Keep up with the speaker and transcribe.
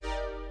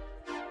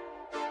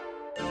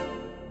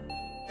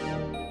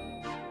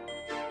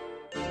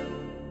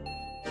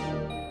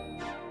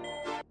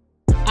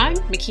I'm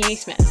Makini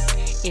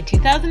Smith. In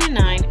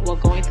 2009, while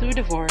going through a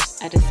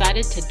divorce, I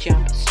decided to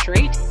jump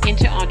straight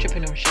into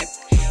entrepreneurship.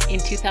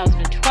 In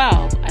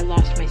 2012, I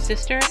lost my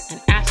sister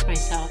and asked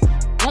myself,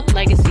 what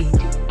legacy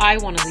do I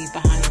want to leave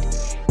behind?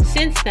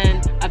 Since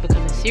then, I've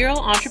become a serial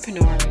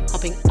entrepreneur,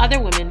 helping other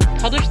women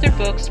publish their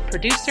books,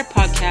 produce their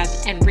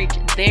podcasts, and reach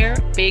their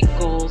big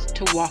goals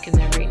to walk in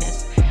their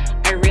greatness.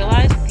 I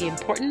realized the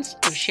importance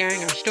of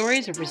sharing our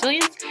stories of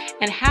resilience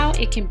and how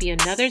it can be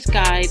another's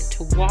guide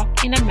to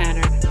walk in a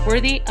manner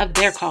worthy of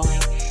their calling.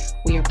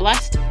 We are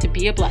blessed to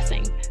be a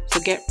blessing, so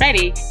get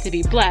ready to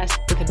be blessed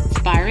with an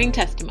inspiring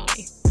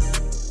testimony.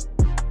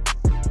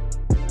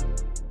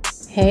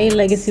 Hey,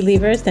 Legacy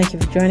Leavers, thank you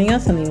for joining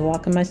us on the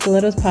Walk in My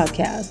Stilettos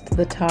podcast,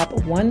 the top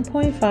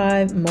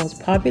 1.5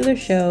 most popular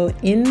show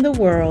in the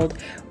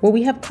world where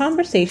we have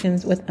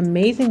conversations with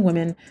amazing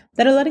women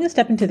that are letting us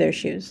step into their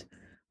shoes.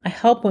 I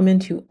help women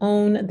to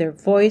own their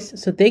voice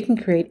so they can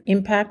create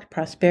impact,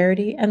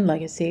 prosperity, and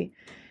legacy.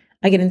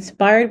 I get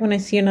inspired when I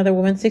see another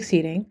woman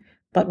succeeding,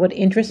 but what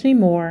interests me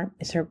more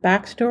is her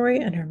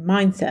backstory and her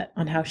mindset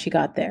on how she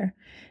got there.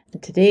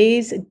 And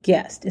today's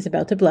guest is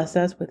about to bless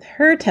us with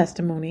her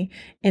testimony,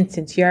 and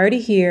since you're already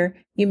here,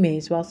 you may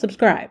as well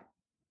subscribe.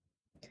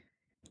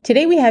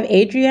 Today we have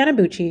Adriana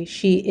Bucci.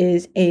 She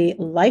is a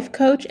life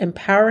coach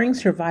empowering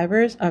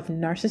survivors of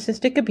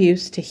narcissistic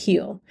abuse to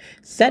heal,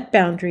 set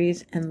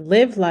boundaries, and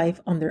live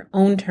life on their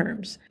own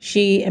terms.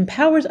 She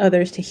empowers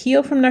others to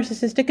heal from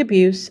narcissistic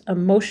abuse,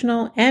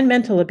 emotional and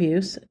mental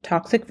abuse,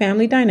 toxic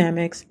family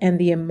dynamics, and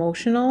the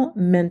emotional,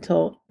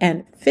 mental,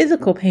 and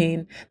physical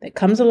pain that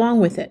comes along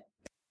with it.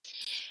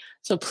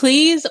 So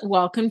please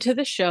welcome to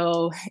the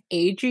show,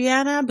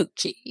 Adriana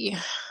Bucci.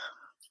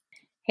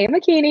 Hey,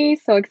 Makini.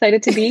 So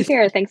excited to be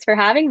here. Thanks for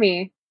having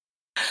me.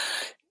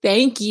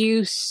 Thank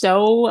you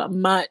so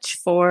much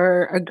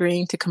for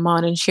agreeing to come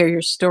on and share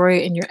your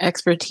story and your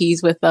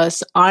expertise with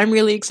us. I'm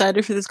really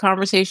excited for this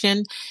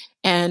conversation,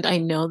 and I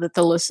know that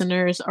the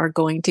listeners are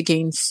going to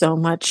gain so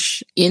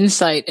much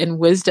insight and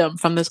wisdom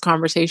from this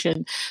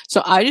conversation.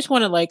 So I just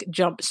want to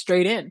jump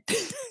straight in.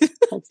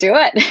 Let's do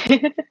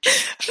it.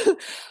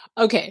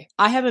 Okay,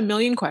 I have a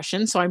million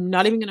questions, so I'm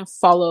not even going to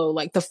follow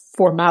the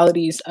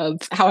formalities of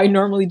how I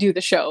normally do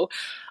the show.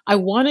 I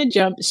want to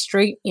jump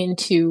straight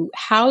into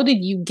how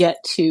did you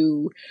get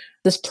to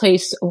this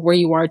place where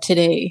you are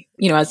today,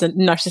 as a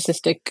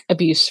narcissistic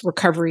abuse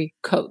recovery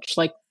coach?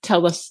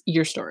 Tell us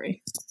your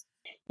story.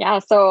 Yeah,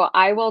 so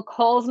I will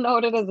Coles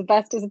note it as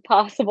best as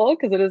possible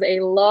because it is a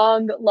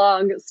long,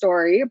 long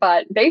story.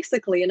 But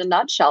basically, in a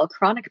nutshell,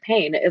 chronic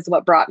pain is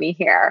what brought me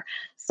here.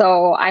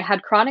 So I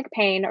had chronic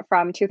pain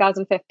from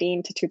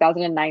 2015 to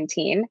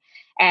 2019.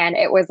 And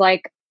it was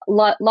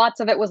lots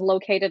of it was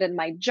located in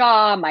my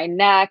jaw, my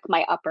neck,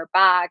 my upper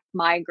back,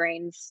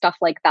 migraines, stuff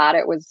like that.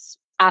 It was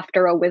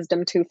after a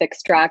wisdom tooth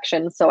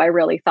extraction. So I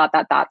really thought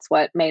that that's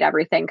what made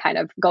everything kind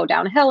of go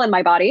downhill in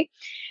my body.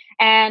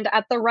 And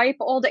at the ripe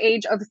old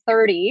age of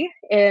 30,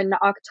 in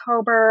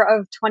October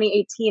of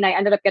 2018, I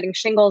ended up getting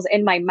shingles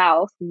in my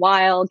mouth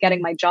while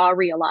getting my jaw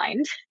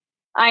realigned.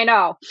 I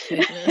know.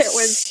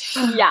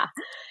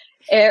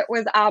 It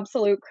was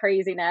absolute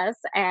craziness.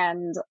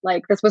 And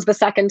this was the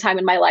second time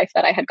in my life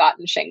that I had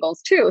gotten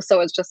shingles too. So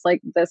it's just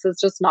this is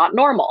just not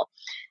normal.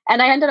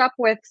 And I ended up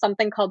with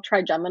something called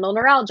trigeminal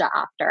neuralgia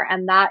after.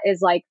 And that is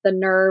the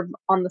nerve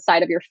on the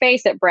side of your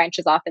face. It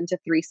branches off into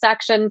 3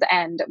 sections.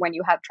 And when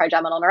you have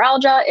trigeminal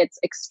neuralgia, it's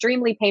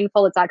extremely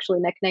painful. It's actually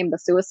nicknamed the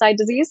suicide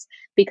disease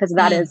because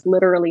that is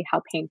literally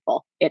how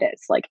painful it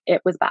is.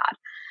 It was bad.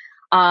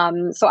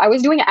 So I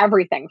was doing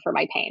everything for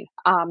my pain.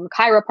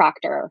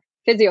 Chiropractor,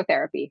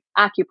 physiotherapy,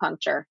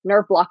 acupuncture,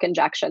 nerve block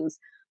injections,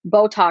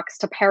 Botox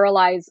to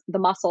paralyze the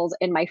muscles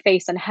in my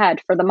face and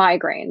head for the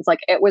migraines.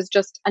 It was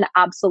just an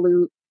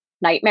absolute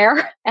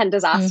nightmare and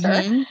disaster.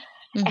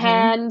 Mm-hmm.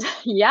 And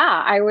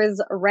I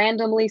was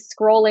randomly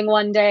scrolling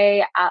one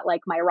day at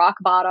my rock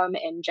bottom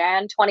in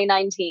Jan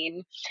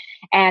 2019.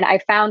 And I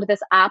found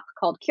this app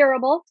called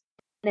Curable.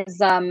 I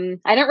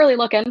didn't really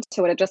look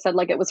into it. It just said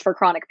it was for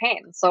chronic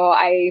pain. So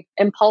I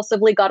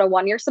impulsively got a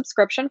 1-year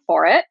subscription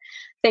for it,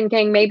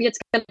 thinking maybe it's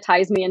going to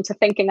ties me into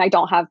thinking I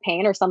don't have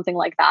pain or something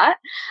like that.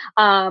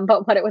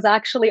 But what it was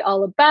actually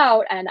all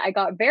about, and I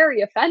got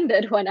very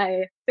offended when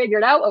I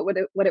figured out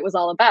what it was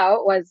all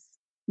about, was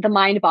the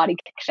mind-body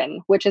connection,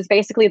 which is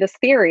basically this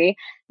theory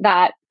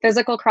that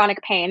physical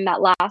chronic pain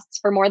that lasts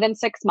for more than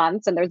 6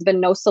 months and there's been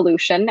no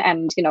solution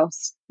and,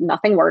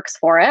 nothing works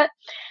for it,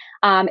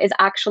 is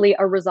actually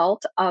a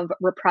result of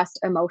repressed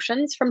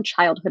emotions from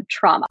childhood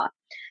trauma.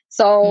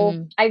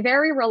 So I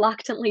very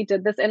reluctantly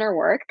did this inner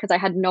work because I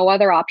had no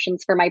other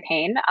options for my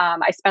pain.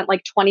 I spent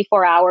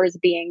 24 hours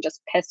being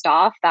just pissed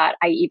off that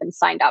I even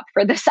signed up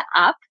for this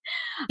app.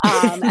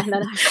 And then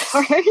of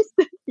course,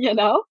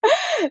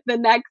 the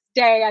next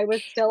day I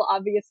was still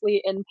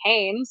obviously in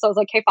pain. So I was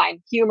okay,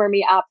 fine, humor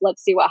me app.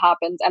 Let's see what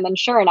happens. And then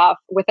sure enough,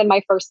 within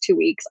my first 2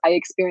 weeks, I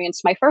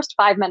experienced my first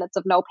 5 minutes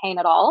of no pain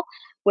at all,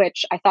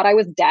 which I thought I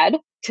was dead,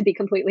 to be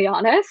completely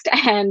honest.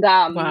 And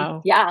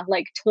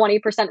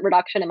 20%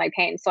 reduction in my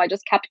pain. So I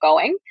just kept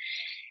going.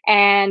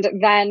 And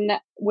then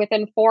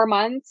within 4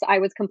 months, I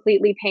was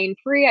completely pain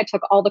free. I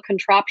took all the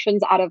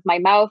contraptions out of my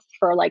mouth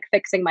for like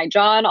fixing my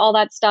jaw and all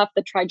that stuff.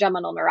 The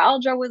trigeminal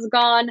neuralgia was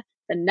gone.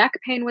 The neck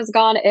pain was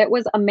gone. It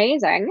was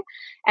amazing.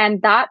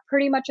 And that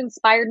pretty much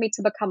inspired me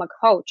to become a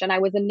coach. And I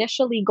was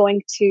initially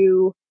going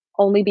to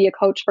only be a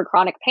coach for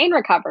chronic pain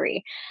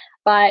recovery.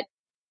 But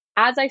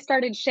as I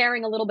started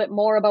sharing a little bit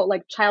more about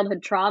like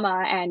childhood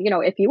trauma and,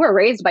 if you were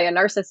raised by a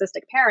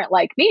narcissistic parent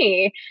like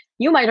me,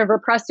 you might have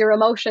repressed your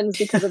emotions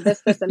because of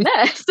this, this, and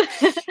this.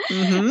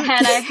 And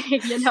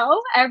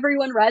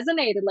everyone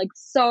resonated, like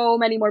so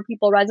many more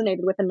people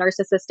resonated with the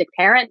narcissistic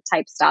parent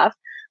type stuff.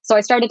 So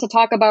I started to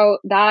talk about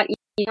that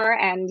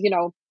and,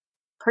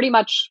 pretty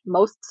much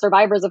most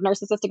survivors of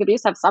narcissistic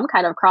abuse have some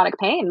kind of chronic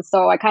pain.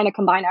 So I kind of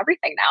combine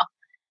everything now.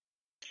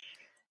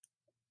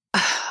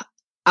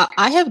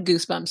 I have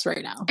goosebumps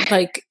right now.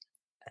 Like,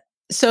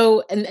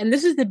 so, and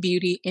this is the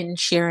beauty in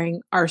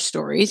sharing our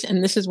stories.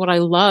 And this is what I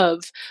love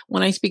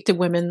when I speak to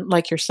women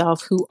like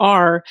yourself who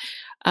are,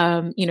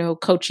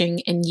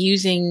 coaching and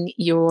using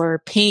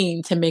your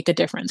pain to make a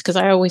difference. Cause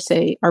I always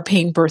say our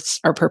pain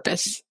births our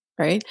purpose.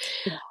 Right.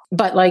 Yeah.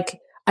 But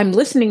like, I'm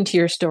listening to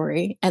your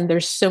story and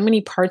there's so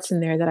many parts in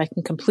there that I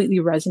can completely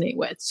resonate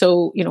with.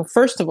 So,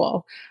 first of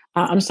all,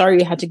 I'm sorry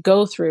you had to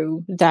go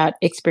through that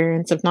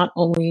experience of not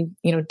only,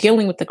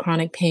 dealing with the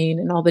chronic pain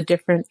and all the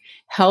different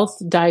health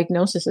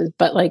diagnoses,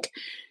 but like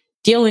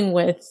dealing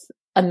with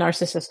a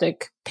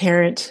narcissistic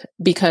parent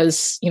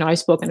because, I've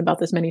spoken about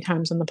this many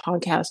times on the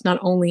podcast. Not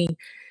only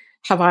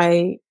have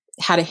I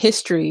had a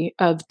history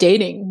of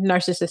dating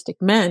narcissistic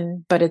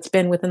men, but it's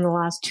been within the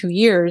last 2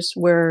 years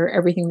where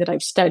everything that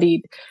I've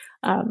studied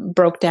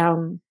broke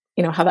down,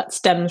 how that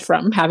stems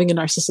from having a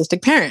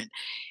narcissistic parent.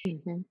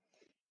 Mm-hmm.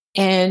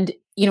 And,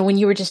 when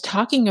you were just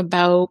talking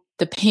about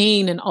the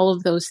pain and all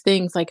of those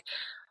things, like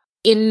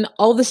in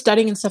all the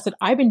studying and stuff that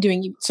I've been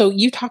doing, so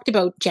you talked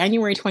about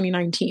January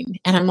 2019,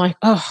 and I'm like,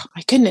 oh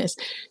my goodness.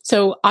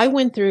 So I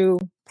went through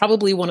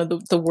probably one of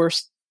the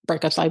worst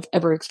breakups I've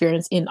ever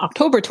experienced in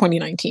October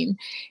 2019.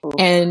 Oh.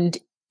 And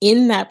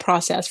in that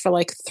process for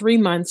like 3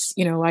 months,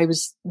 I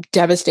was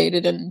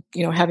devastated and,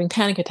 having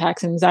panic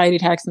attacks and anxiety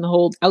attacks, and the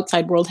whole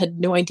outside world had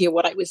no idea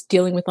what I was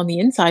dealing with on the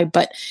inside.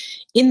 But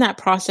in that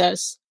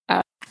process,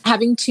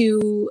 having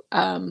to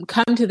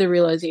come to the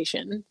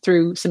realization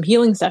through some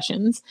healing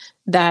sessions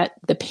that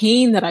the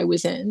pain that I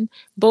was in,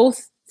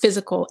 both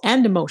physical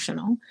and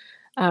emotional,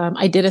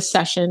 I did a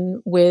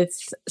session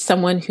with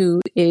someone who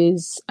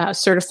is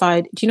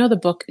certified. Do you know the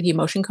book, The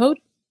Emotion Code?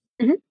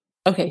 Mm-hmm.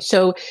 Okay,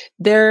 so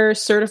they're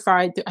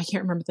certified. I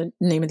can't remember the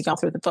name of the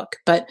author of the book,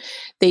 but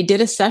they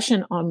did a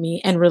session on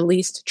me and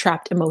released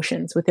trapped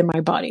emotions within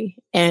my body.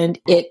 And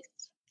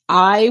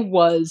I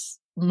was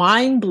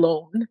mind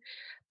blown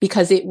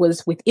because it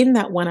was within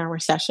that 1 hour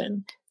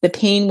session. The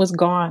pain was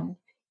gone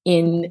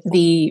in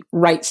the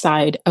right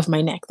side of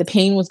my neck. The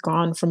pain was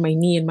gone from my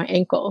knee and my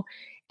ankle.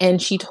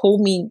 And she told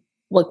me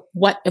like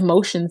what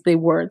emotions they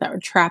were that were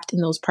trapped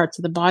in those parts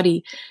of the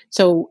body.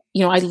 So,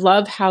 I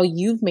love how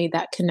you've made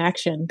that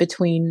connection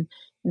between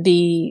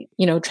the,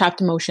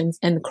 trapped emotions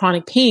and the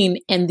chronic pain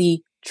and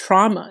the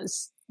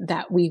traumas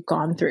that we've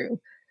gone through.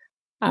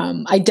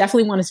 I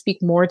definitely want to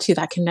speak more to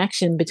that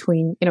connection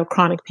between,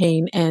 chronic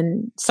pain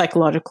and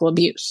psychological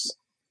abuse.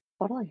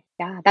 Totally.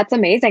 Yeah. That's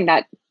amazing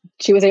that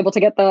she was able to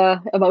get the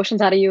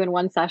emotions out of you in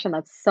one session.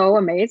 That's so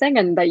amazing.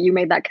 And that you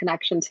made that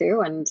connection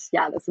too. And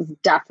yeah, this is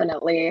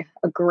definitely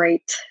a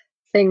great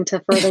thing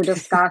to further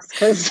discuss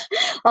because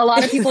a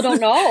lot of people don't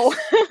know.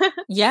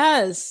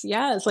 Yes.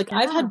 Like yeah.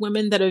 I've had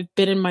women that have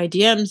been in my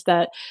DMs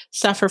that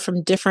suffer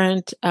from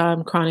different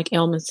chronic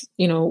ailments,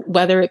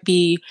 whether it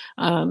be,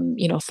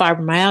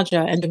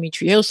 fibromyalgia,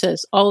 endometriosis,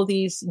 all of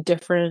these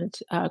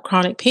different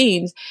chronic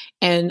pains.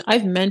 And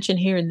I've mentioned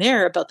here and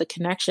there about the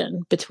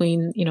connection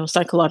between,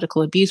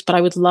 psychological abuse, but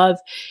I would love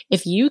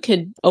if you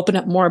could open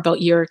up more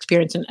about your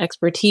experience and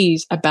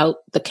expertise about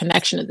the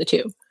connection of the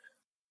two.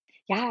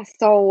 Yeah.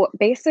 So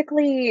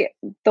basically,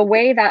 the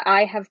way that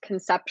I have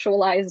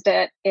conceptualized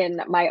it in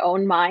my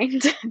own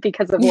mind,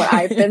 because of what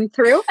I've been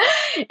through,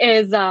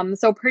 is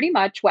so pretty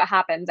much what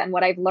happens and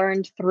what I've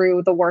learned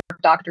through the work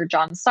of Dr.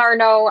 John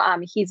Sarno.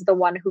 He's the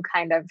one who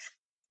kind of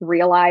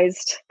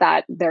realized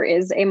that there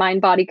is a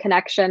mind-body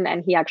connection,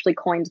 and he actually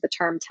coined the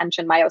term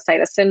tension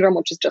myositis syndrome,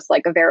 which is just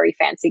like a very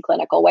fancy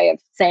clinical way of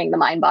saying the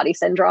mind-body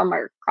syndrome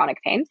or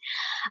chronic pain.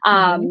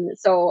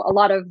 So a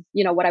lot of,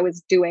 what I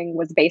was doing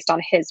was based on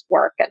his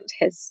work and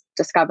his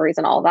discoveries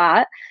and all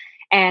that.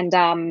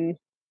 And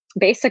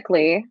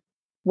basically,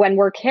 when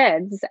we're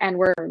kids and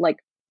we're like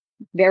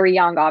very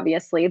young,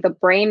 obviously, the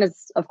brain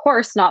is, of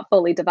course, not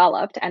fully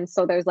developed. And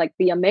so there's like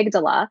the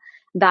amygdala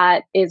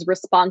that is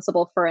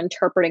responsible for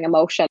interpreting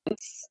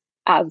emotions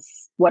as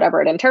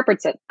whatever it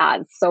interprets it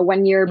as. So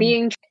when you're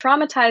being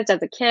traumatized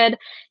as a kid,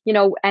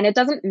 and it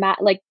doesn't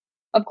matter, like,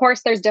 of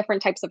course, there's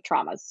different types of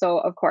traumas. So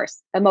of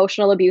course,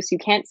 emotional abuse, you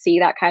can't see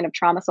that kind of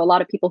trauma. So a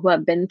lot of people who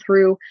have been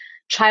through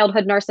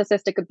childhood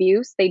narcissistic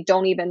abuse, they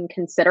don't even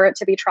consider it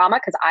to be trauma,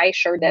 because I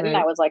sure didn't.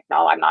 Right. I was like,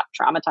 no, I'm not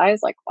traumatized.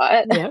 Like,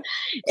 what? Yeah,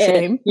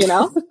 same.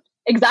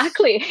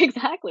 Exactly,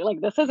 exactly.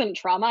 Like, this isn't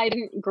trauma. I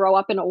didn't grow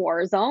up in a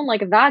war zone.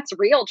 Like, that's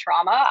real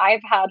trauma.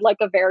 I've had like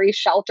a very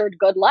sheltered,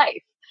 good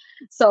life.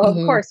 So, of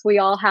Hmm. course, we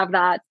all have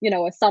that,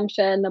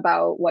 assumption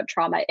about what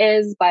trauma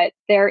is, but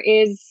there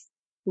is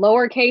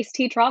lowercase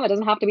t trauma. It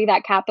doesn't have to be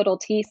that capital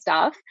T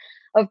stuff.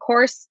 Of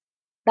course,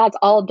 that's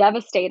all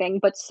devastating,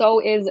 but so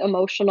is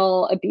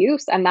emotional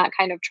abuse and that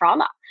kind of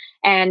trauma.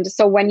 And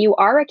so when you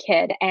are a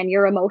kid and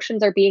your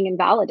emotions are being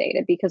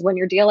invalidated, because when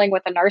you're dealing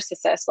with a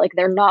narcissist, like,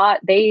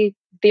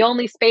 the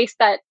only space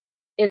that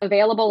is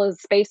available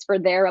is space for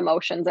their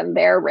emotions and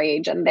their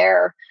rage and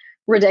their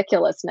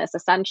ridiculousness,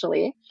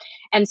 essentially.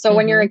 And so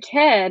when you're a Hmm.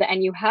 kid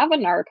and you have a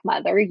narc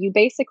mother, you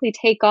basically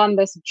take on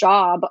this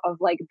job of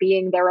like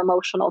being their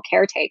emotional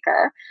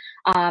caretaker.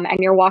 And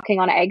you're walking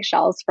on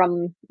eggshells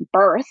from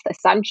birth,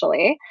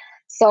 essentially.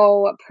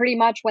 So, pretty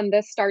much when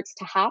this starts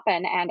to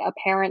happen and a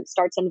parent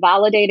starts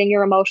invalidating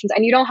your emotions,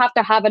 and you don't have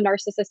to have a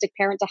narcissistic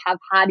parent to have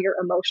had your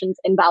emotions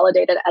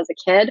invalidated as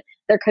a kid.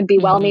 There could be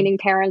well Hmm. meaning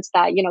parents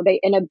that, they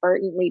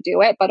inadvertently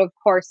do it. But of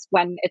course,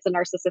 when it's a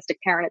narcissistic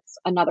parent, it's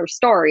another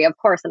story, of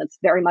course, and it's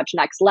very much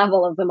next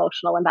level of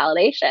emotional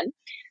invalidation.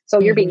 So,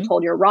 you're being Hmm.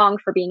 told you're wrong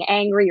for being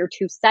angry, you're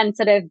too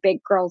sensitive,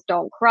 big girls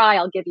don't cry,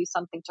 I'll give you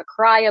something to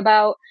cry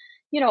about,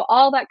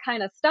 all that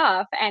kind of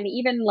stuff. And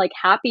even like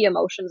happy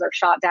emotions are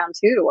shot down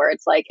too, where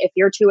it's like, if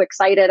you're too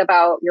excited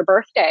about your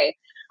birthday,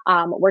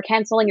 we're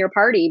canceling your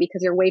party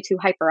because you're way too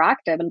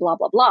hyperactive and blah,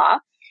 blah, blah.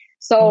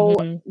 So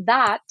Hmm.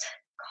 that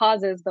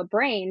causes the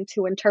brain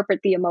to interpret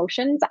the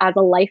emotions as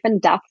a life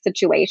and death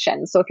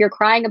situation. So if you're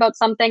crying about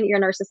something, your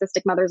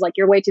narcissistic mother's like,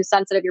 you're way too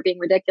sensitive, you're being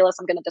ridiculous,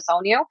 I'm going to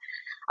disown you.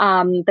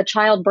 The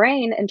child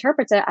brain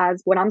interprets it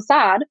as, when I'm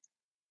sad,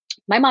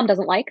 my mom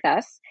doesn't like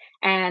this.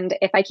 And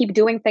if I keep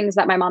doing things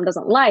that my mom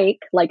doesn't like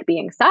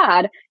being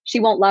sad, she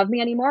won't love me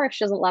anymore. If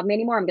she doesn't love me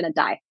anymore, I'm going to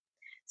die.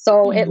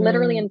 So it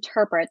literally Hmm.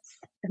 interprets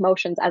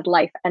emotions as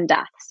life and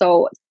death.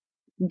 So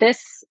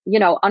this,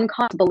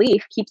 unconscious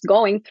belief keeps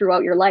going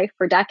throughout your life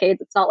for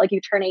decades. It's not like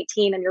you turn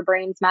 18 and your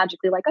brain's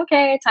magically like,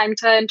 okay, time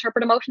to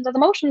interpret emotions as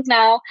emotions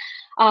now.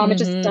 It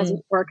just Hmm.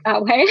 doesn't work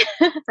that way,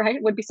 right?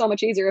 It would be so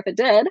much easier if it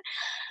did.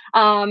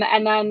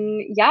 And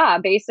then, yeah,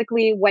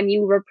 basically, when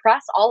you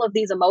repress all of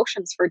these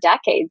emotions for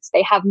decades,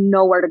 they have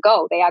nowhere to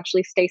go. They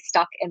actually stay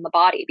stuck in the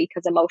body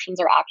because emotions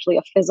are actually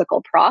a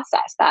physical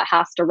process that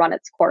has to run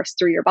its course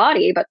through your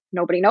body, but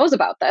nobody knows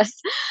about this.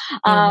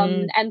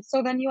 Hmm. And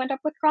so then you end up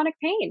with chronic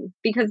pain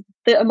because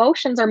the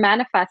emotions are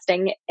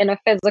manifesting in a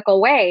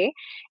physical way,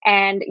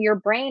 and your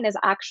brain is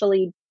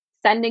actually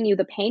sending you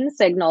the pain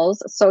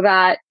signals so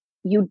that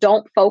you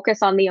don't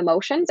focus on the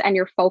emotions and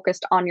you're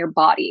focused on your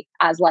body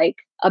as like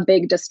a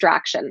big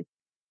distraction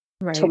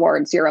Right.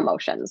 towards your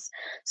emotions.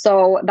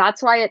 So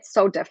that's why it's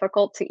so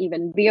difficult to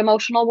even the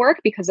emotional work,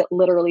 because it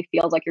literally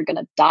feels like you're going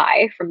to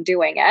die from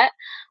doing it.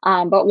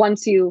 But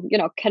once you,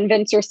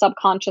 convince your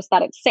subconscious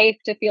that it's safe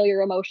to feel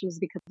your emotions,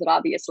 because it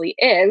obviously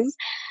is,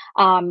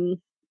 um,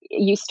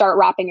 you start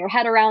wrapping your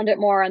head around it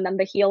more, and then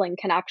the healing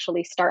can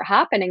actually start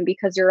happening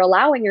because you're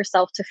allowing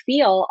yourself to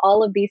feel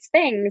all of these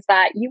things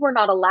that you were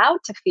not allowed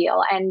to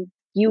feel, and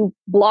you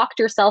blocked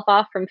yourself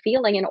off from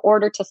feeling in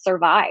order to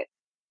survive.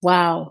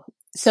 Wow.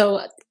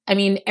 So, I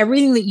mean,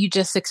 everything that you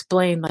just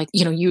explained, like,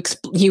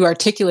 you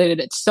articulated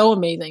it so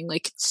amazing.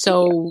 Like,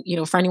 so,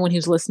 for anyone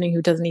who's listening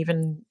who doesn't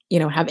even,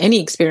 have any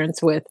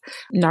experience with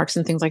narcs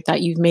and things like that,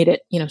 you've made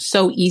it,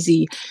 so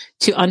easy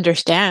to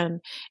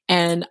understand.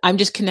 And I'm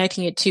just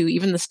connecting it to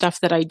even the stuff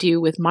that I do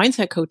with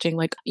mindset coaching.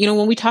 Like,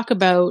 when we talk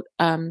about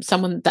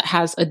someone that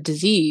has a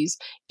disease,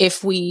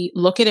 if we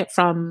look at it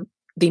from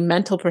the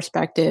mental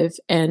perspective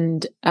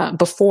and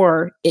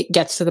before it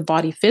gets to the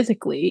body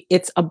physically,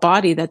 it's a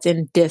body that's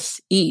in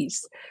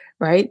dis-ease,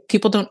 right?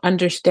 People don't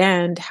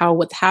understand how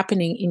what's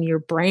happening in your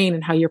brain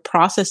and how you're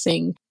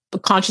processing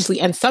consciously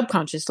and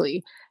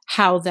subconsciously,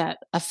 how that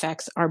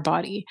affects our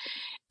body.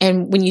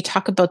 And when you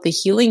talk about the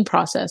healing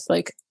process,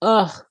 like,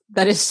 oh,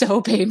 that is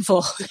so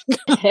painful.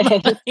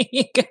 Like,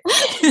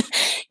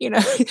 you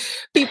know,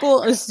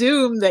 people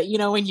assume that,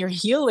 when you're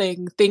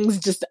healing, things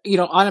just,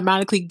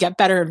 automatically get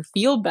better and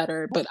feel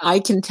better. But I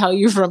can tell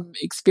you from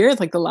experience,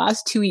 like the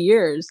last 2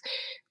 years,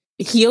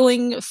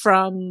 healing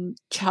from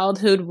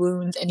childhood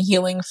wounds and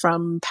healing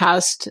from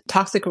past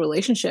toxic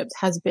relationships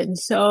has been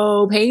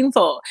so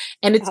painful.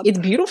 And it's Yep. it's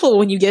beautiful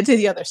when you get to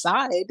the other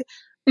side,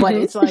 but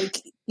Mhm. it's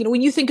like,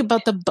 when you think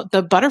about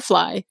the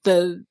butterfly,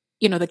 the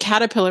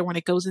caterpillar when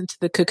it goes into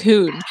the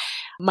cocoon.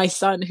 My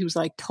son, who's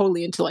like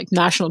totally into like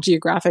National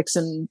Geographics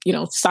and,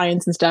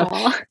 science and stuff,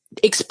 Aw.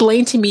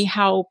 explained to me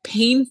how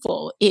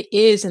painful it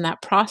is in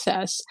that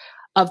process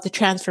of the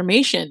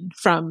transformation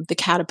from the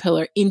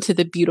caterpillar into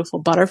the beautiful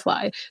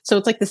butterfly. So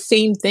it's like the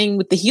same thing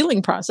with the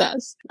healing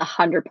process.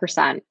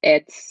 100%.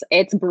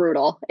 It's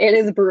brutal. It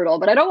is brutal,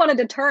 but I don't want to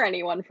deter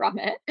anyone from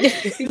it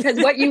because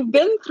what you've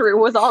been through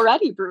was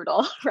already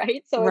brutal,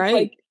 right? So it's like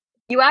Right.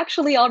 you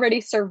actually already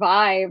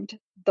survived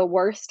the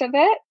worst of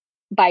it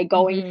by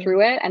going Hmm.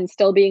 through it and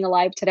still being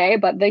alive today,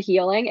 but the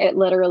healing, it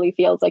literally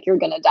feels like you're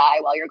going to die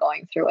while you're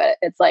going through it.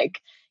 It's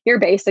like you're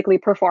basically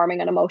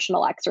performing an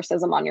emotional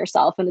exorcism on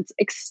yourself, and it's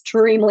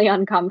extremely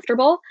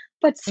uncomfortable,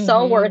 but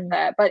so worth Mm-hmm.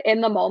 it. But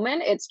in the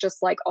moment, it's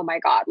just like, oh my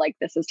God, like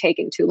this is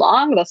taking too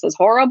long. This is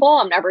horrible.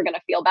 I'm never going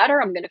to feel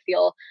better. I'm going to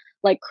feel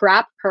like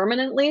crap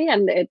permanently.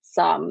 And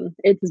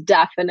it's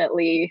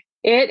definitely,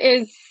 it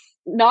is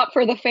not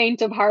for the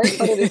faint of heart,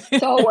 but it is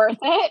so worth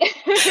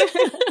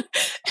it.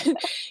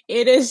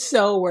 It is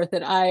so worth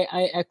it.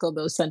 I echo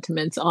those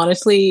sentiments.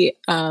 Honestly,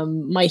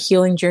 my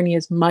healing journey,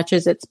 as much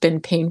as it's been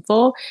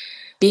painful,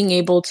 being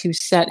able to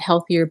set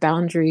healthier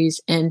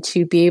boundaries and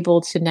to be able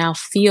to now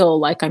feel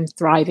like I'm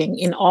thriving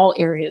in all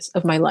areas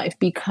of my life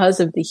because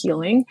of the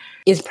healing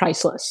is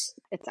priceless.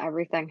 It's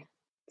everything.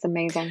 It's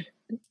amazing.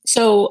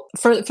 So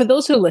for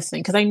those who are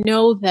listening, because I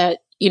know that,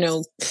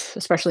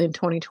 especially in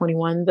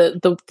 2021,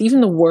 the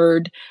even the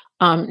word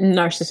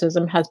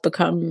narcissism has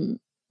become,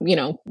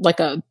 like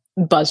a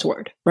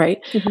buzzword,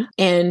 right? Mhm.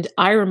 And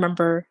I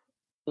remember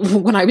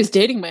when I was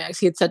dating my ex,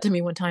 he had said to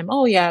me one time,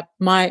 "Oh yeah,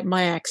 my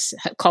ex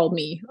had called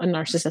me a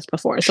narcissist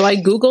before." So I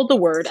Googled the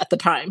word at the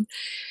time,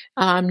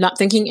 not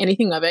thinking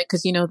anything of it,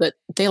 because you know that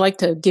they like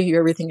to give you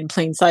everything in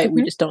plain sight.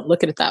 We Mhm. just don't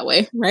look at it that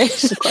way,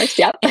 right? Of course.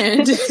 Yep.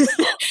 and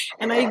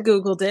and I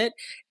Googled it,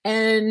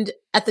 and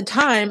at the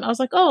time I was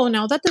like, "Oh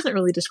no, that doesn't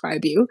really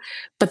describe you."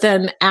 But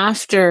then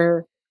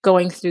after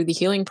going through the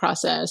healing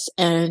process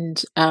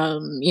and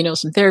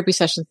some therapy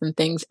sessions and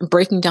things, and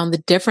breaking down the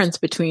difference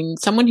between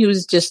someone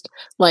who's just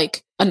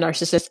like a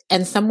narcissist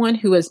and someone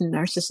who has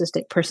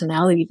narcissistic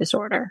personality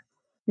disorder,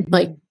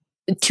 like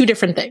Mhm. two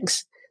different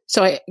things.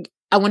 So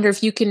I wonder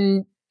if you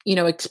can,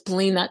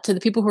 explain that to the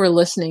people who are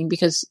listening,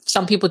 because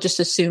some people just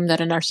assume that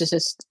a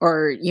narcissist,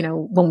 or,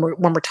 when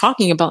we're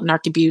talking about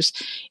narc abuse,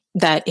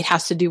 that it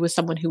has to do with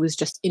someone who is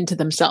just into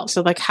themselves.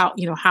 So like how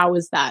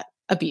is that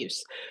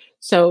abuse?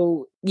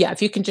 So yeah, if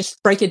you can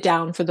just break it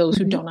down for those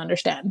who Mhm. don't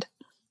understand.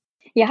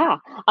 Yeah.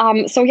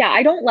 So yeah,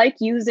 I don't like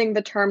using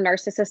the term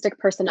narcissistic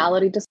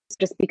personality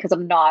just because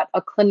I'm not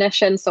a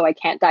clinician, so I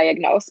can't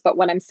diagnose. But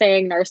when I'm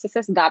saying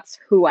narcissist, that's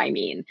who I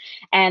mean.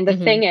 And the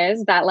Mm-hmm. thing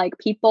is that like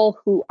people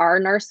who are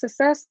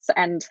narcissists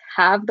and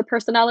have the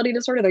personality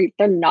disorder,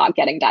 they're not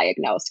getting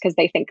diagnosed because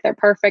they think they're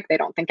perfect. They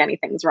don't think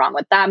anything's wrong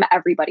with them.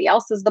 Everybody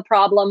else is the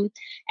problem,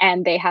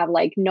 and they have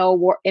like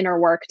no inner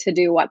work to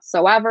do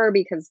whatsoever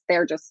because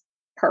they're just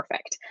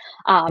perfect.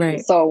 Right.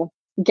 So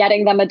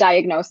getting them a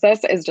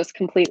diagnosis is just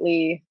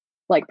completely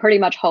like pretty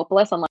much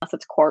hopeless unless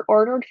it's court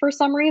ordered for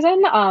some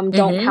reason. Don't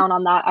Mm-hmm. count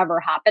on that ever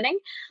happening.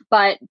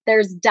 But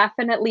there's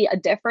definitely a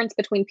difference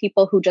between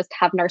people who just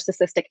have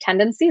narcissistic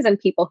tendencies and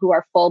people who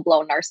are full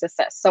blown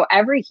narcissists. So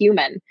every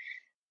human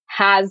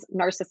has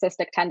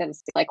narcissistic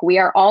tendencies. Like we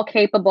are all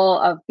capable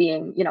of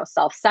being,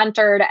 self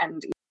centered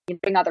and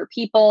other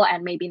people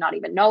and maybe not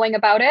even knowing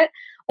about it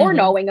or Mm-hmm.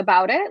 knowing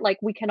about it. Like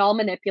we can all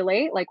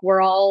manipulate. Like we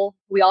all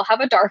have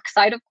a dark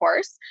side, of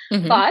course,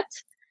 Mm-hmm. but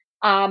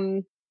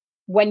um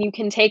when you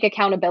can take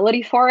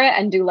accountability for it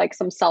and do like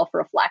some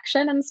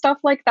self-reflection and stuff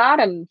like that,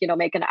 and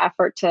make an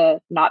effort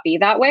to not be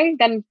that way,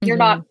 then you're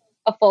not Mm-hmm.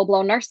 a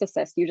full-blown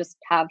narcissist. You just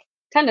have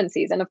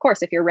tendencies. And of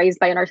course, if you're raised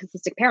by a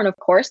narcissistic parent, of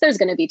course there's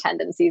going to be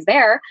tendencies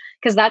there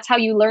because that's how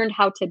you learned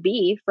how to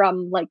be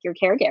from like your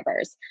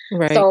caregivers.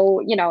 Right.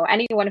 So,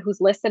 anyone who's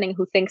listening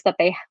who thinks that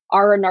they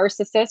are a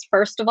narcissist,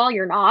 first of all,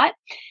 you're not.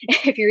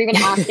 If you're even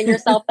asking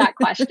yourself that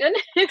question,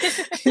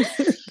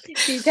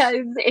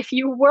 because if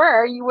you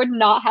were, you would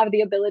not have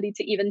the ability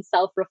to even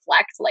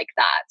self-reflect like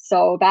that.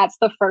 So that's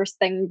the first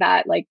thing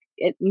that like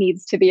it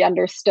needs to be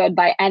understood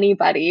by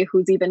anybody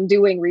who's even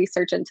doing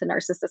research into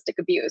narcissistic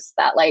abuse,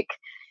 that like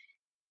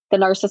the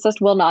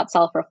narcissist will not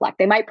self-reflect.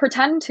 They might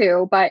pretend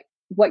to, but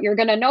what you're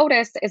going to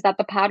notice is that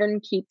the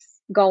pattern keeps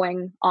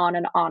going on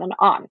and on and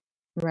on.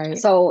 Right.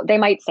 So they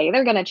might say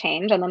they're going to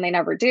change and then they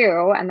never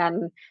do. And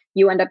then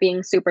you end up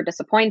being super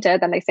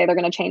disappointed. Then they say they're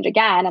going to change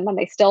again and then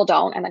they still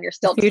don't. And then you're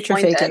still Future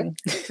disappointed.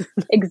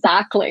 faking.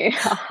 Exactly.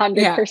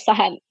 Yeah.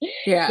 100%.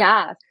 Yeah.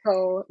 Yeah.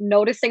 So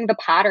noticing the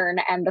pattern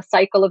and the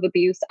cycle of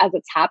abuse as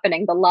it's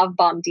happening, the love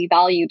bomb,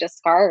 devalue,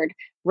 discard,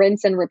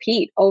 rinse and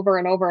repeat over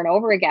and over and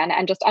over again.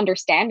 And just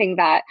understanding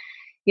that,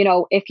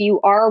 if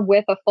you are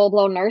with a full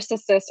blown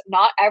narcissist,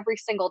 not every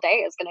single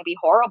day is going to be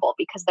horrible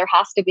because there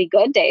has to be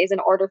good days in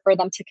order for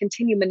them to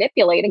continue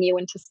manipulating you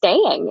into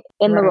staying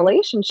in the Right.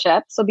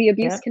 relationship so the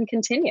abuse Yeah. can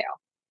continue.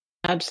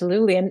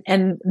 Absolutely.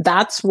 And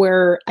that's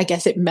where I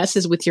guess it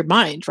messes with your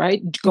mind,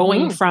 right?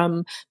 Going Hmm.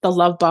 from the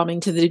love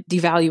bombing to the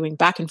devaluing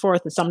back and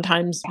forth, and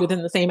sometimes Yeah,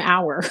 within the same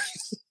hour.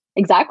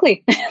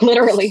 exactly.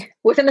 Literally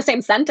within the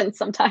same sentence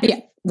sometimes. Yeah.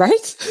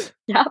 Right?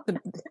 Yeah.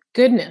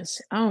 Goodness.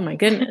 Oh my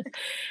goodness.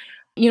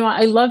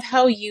 I love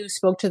how you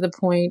spoke to the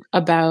point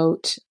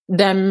about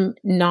them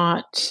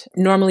not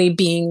normally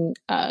being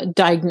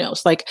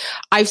diagnosed. Like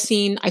I've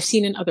seen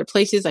in other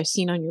places, I've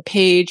seen on your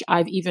page,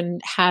 I've even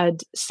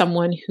had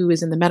someone who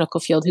is in the medical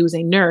field, who is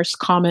a nurse,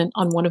 comment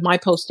on one of my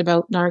posts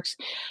about narcs,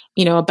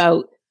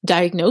 about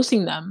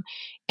diagnosing them.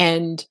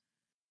 And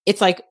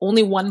it's like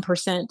only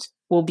 1%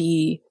 will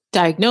be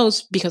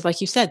diagnosed because, like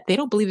you said, they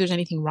don't believe there's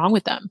anything wrong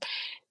with them.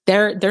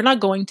 they're not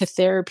going to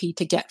therapy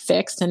to get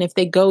fixed. And if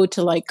they go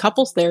to like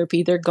couples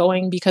therapy, they're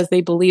going because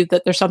they believe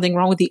that there's something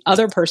wrong with the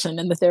other person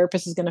and the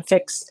therapist is going to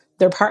fix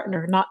their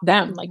partner, not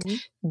them. Like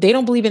they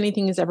don't believe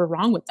anything is ever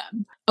wrong with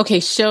them. Okay.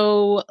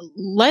 So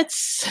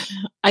let's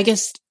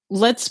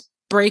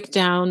break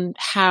down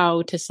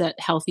how to set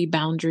healthy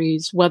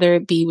boundaries, whether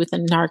it be with a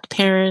narc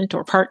parent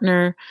or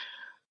partner,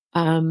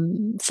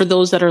 for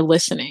those that are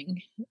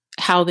listening,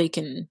 how they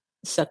can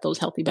set those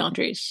healthy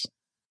boundaries.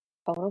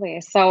 Totally.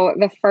 So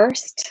the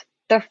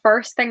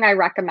first thing I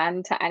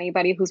recommend to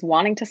anybody who's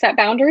wanting to set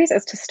boundaries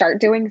is to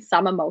start doing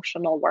some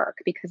emotional work,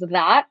 because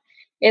that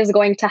is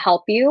going to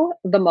help you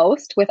the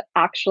most with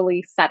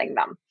actually setting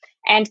them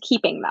and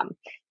keeping them.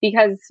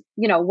 Because,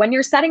 when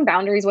you're setting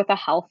boundaries with a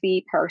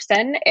healthy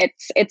person,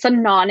 it's a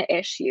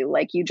non-issue.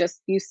 Like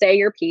you say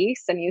your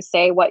piece and you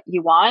say what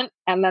you want,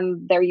 and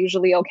then they're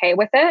usually okay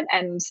with it.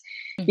 And,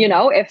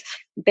 if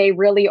they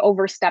really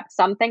overstepped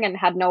something and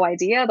had no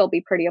idea, they'll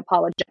be pretty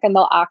apologetic and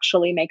they'll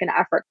actually make an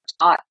effort to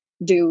not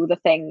do the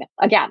thing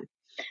again.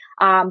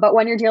 But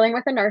when you're dealing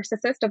with a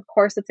narcissist, of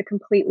course, it's a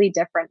completely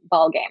different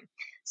ballgame.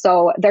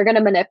 So they're going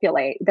to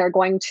manipulate. They're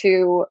going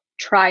to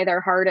try their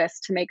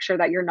hardest to make sure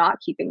that you're not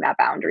keeping that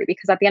boundary,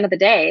 because at the end of the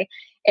day,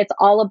 it's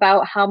all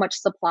about how much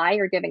supply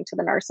you're giving to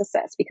the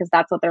narcissist, because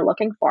that's what they're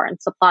looking for.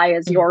 And supply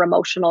is your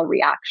emotional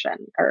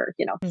reaction or,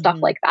 stuff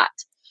like that.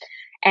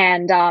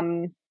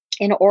 And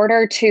in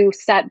order to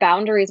set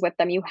boundaries with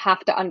them, you have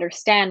to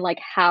understand like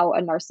how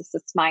a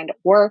narcissist's mind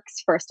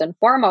works first and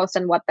foremost,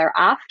 and what they're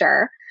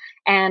after.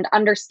 And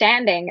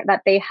understanding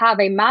that they have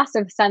a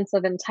massive sense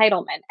of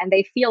entitlement and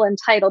they feel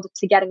entitled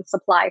to getting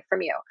supply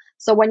from you.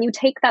 So when you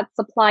take that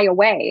supply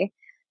away,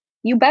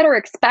 you better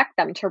expect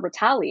them to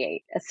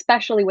retaliate,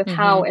 especially with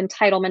how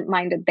entitlement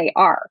minded they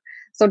are.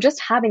 So just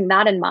having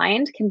that in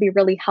mind can be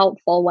really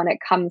helpful when it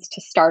comes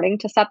to starting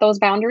to set those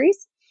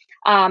boundaries.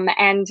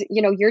 And,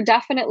 you're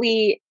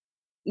definitely,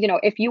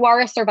 if you are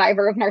a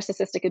survivor of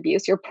narcissistic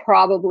abuse, you're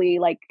probably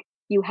like,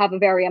 you have a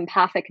very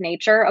empathic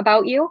nature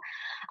about you.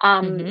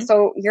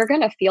 So you're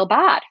going to feel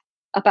bad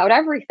about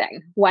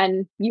everything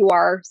when you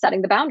are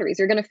setting the boundaries.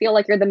 You're going to feel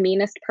like you're the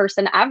meanest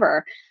person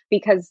ever,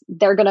 because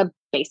they're going to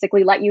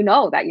basically let you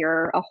know that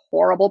you're a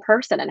horrible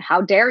person and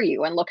how dare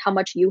you, and look how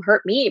much you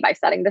hurt me by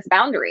setting this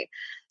boundary.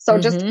 So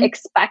just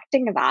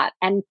expecting that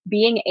and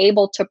being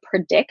able to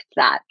predict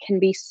that can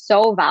be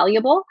so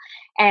valuable,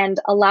 and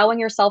allowing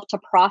yourself to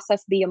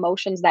process the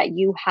emotions that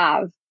you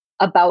have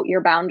about your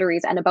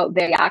boundaries and about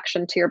their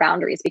reaction to your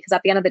boundaries. Because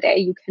at the end of the day,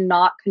 you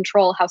cannot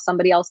control how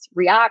somebody else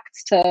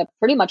reacts to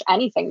pretty much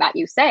anything that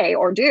you say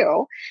or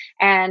do.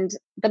 And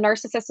the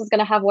narcissist is going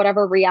to have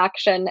whatever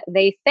reaction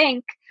they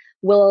think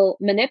will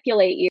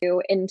manipulate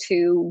you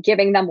into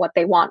giving them what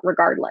they want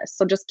regardless.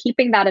 So just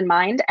keeping that in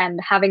mind and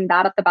having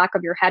that at the back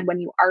of your head when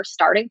you are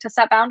starting to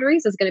set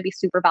boundaries is going to be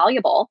super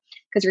valuable,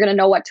 because you're going to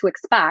know what to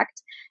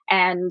expect,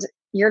 and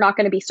you're not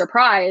going to be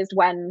surprised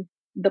when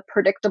the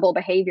predictable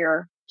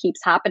behavior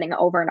keeps happening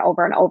over and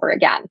over and over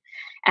again.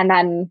 And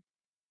then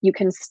you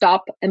can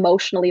stop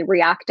emotionally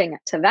reacting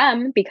to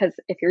them, because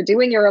if you're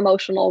doing your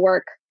emotional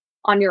work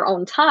on your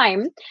own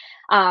time,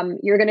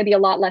 you're going to be a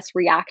lot less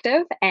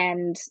reactive,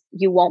 and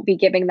you won't be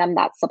giving them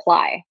that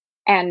supply.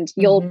 And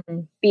you'll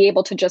be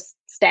able to just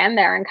stand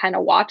there and kind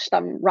of watch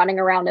them running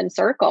around in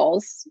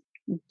circles,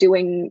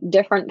 doing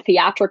different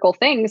theatrical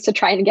things to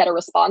try and get a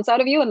response out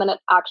of you. And then it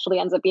actually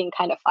ends up being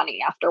kind of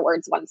funny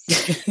afterwards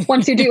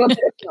once you do a bit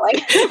of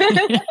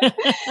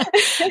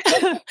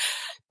feeling.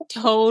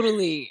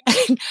 Totally.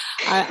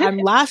 I'm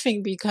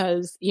laughing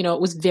because, it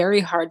was very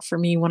hard for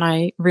me when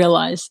I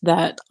realized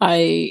that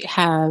I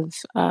have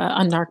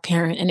a narc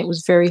parent, and it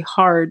was very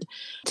hard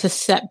to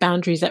set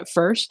boundaries at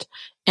first.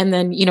 And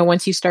then,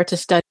 once you start to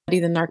study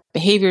the narc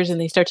behaviors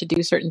and they start to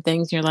do certain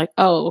things, you're like,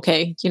 oh,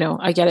 okay,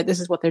 I get it. This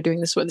is what they're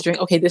doing. This is what they're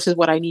doing. Okay, this is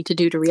what I need to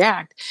do to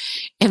react.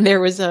 And there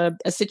was a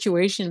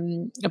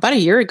situation about a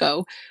year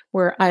ago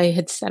where I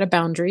had set a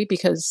boundary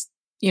because,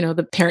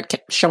 the parent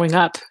kept showing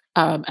up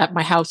at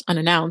my house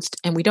unannounced,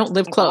 and we don't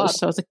live close. God.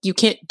 So I was like, you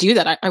can't do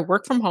that. I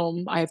work from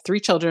home. I have 3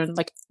 children.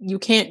 Like, you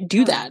can't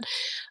do that.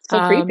 So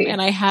creepy.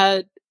 And I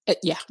had,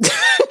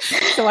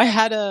 so I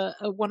had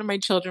one of my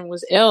children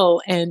was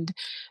ill, and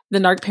the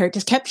narc parent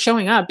just kept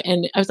showing up.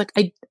 And I was like,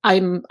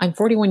 I'm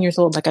 41 years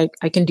old. Like,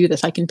 I can do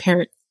this. I can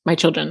parent my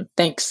children.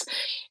 Thanks.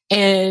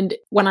 And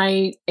when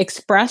I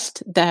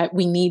expressed that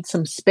we need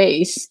some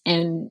space,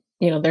 and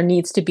there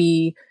needs to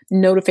be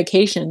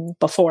notification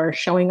before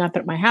showing up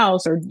at my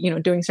house or,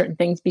 doing certain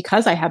things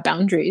because I have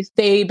boundaries,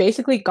 they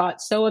basically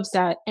got so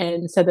upset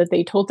and said that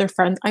they told their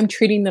friends, I'm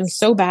treating them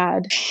so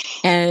bad.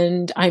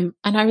 And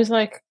I was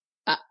like,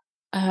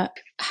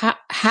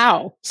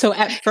 how? So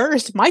at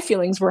first my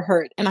feelings were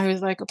hurt, and I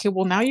was like, okay,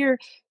 well, now you're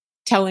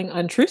telling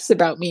untruths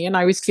about me. And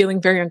I was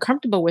feeling very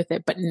uncomfortable with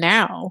it. But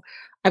now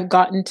I've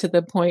gotten to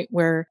the point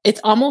where it's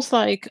almost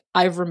like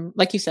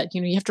like you said,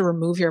 you have to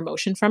remove your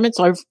emotion from it.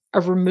 So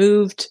I've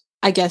removed,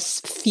 I guess,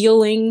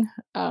 feeling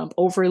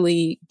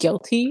overly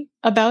guilty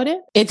about it.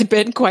 It's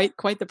been quite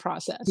the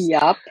process.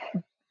 Yep.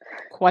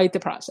 Quite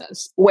the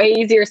process. Way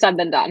easier said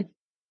than done.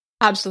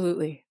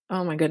 Absolutely.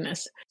 Oh my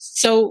goodness.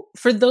 So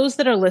for those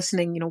that are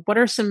listening, what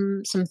are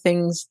some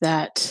things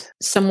that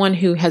someone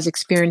who has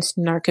experienced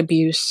narc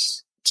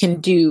abuse can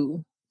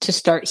do to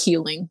start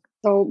healing?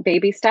 So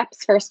baby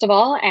steps, first of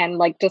all, and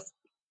like just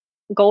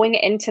going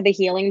into the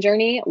healing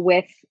journey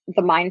with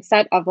the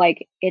mindset of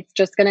like, it's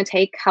just going to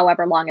take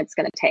however long it's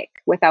going to take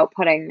without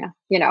putting,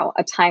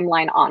 a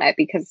timeline on it.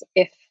 Because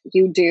if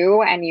you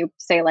do and you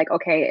say like,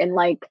 okay, in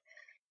like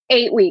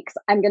 8 weeks,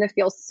 I'm going to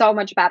feel so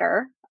much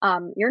better.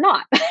 You're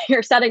not.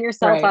 You're setting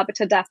yourself Right. up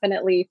to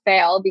definitely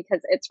fail because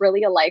it's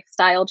really a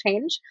lifestyle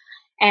change.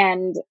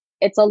 And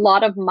it's a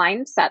lot of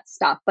mindset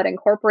stuff, but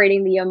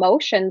incorporating the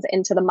emotions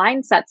into the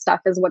mindset stuff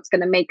is what's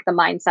going to make the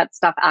mindset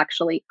stuff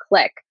actually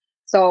click.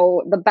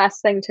 So the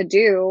best thing to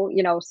do,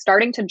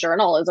 starting to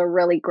journal is a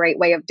really great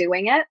way of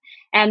doing it.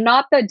 And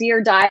not the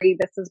Dear Diary,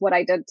 this is what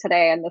I did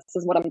today and this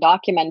is what I'm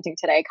documenting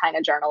today kind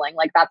of journaling.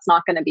 Like that's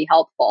not going to be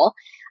helpful.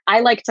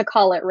 I like to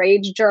call it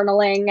rage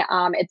journaling.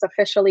 It's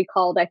officially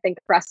called, I think,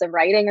 aggressive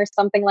writing or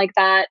something like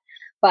that.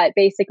 But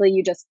basically,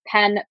 you just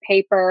pen,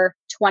 paper,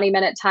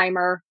 20-minute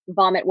timer,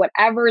 vomit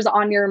whatever's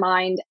on your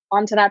mind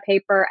onto that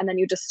paper, and then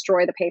you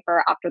destroy the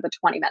paper after the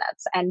 20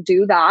 minutes. And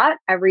do that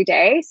every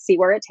day, see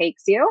where it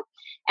takes you.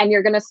 And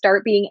you're going to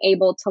start being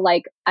able to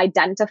like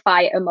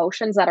identify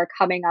emotions that are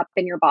coming up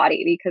in your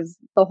body, because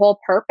the whole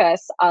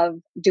purpose of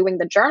doing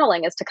the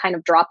journaling is to kind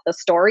of drop the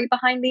story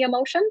behind the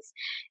emotions.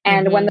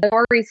 And when the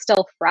story's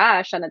still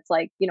fresh and it's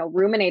like,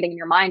 ruminating in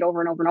your mind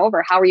over and over and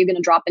over, how are you going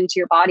to drop into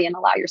your body and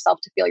allow yourself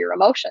to feel your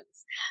emotions?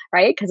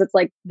 Right? Because it's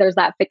like there's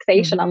that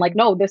fixation on like,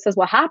 no, this is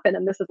what happened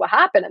and this is what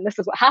happened and this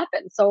is what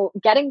happened. So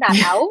getting that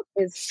out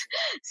is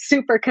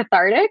super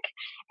cathartic.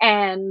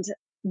 And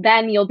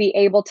then you'll be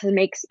able to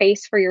make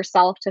space for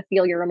yourself to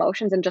feel your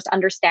emotions, and just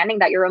understanding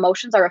that your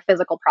emotions are a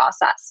physical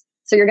process.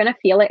 So you're going to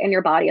feel it in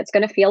your body. It's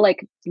going to feel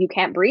like you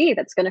can't breathe.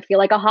 It's going to feel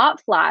like a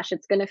hot flash.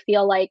 It's going to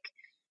feel like,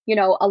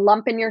 a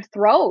lump in your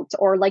throat,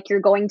 or like you're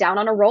going down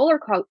on a roller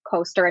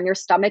coaster and your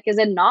stomach is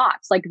in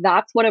knots. Like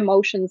that's what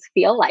emotions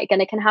feel like.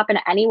 And it can happen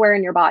anywhere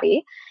in your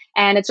body.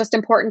 And it's just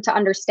important to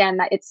understand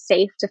that it's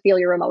safe to feel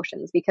your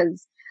emotions,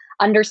 because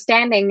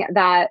understanding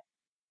that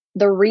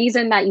the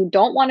reason that you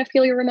don't want to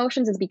feel your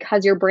emotions is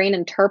because your brain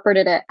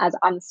interpreted it as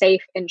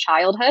unsafe in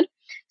childhood.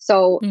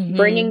 So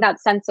bringing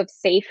that sense of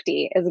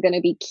safety is going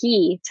to be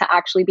key to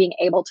actually being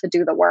able to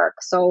do the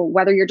work. So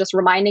whether you're just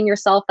reminding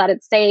yourself that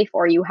it's safe,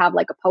 or you have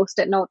like a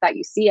Post-it note that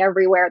you see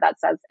everywhere that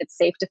says it's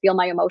safe to feel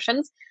my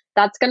emotions,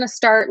 that's going to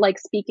start like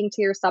speaking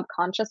to your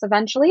subconscious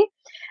eventually.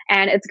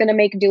 And it's going to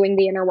make doing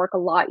the inner work a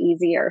lot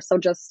easier. So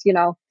just,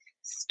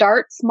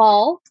 start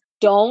small.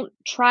 Don't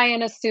try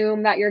and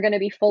assume that you're going to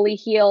be fully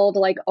healed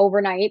like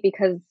overnight,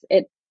 because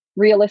it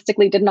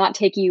realistically did not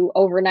take you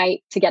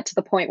overnight to get to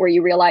the point where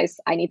you realize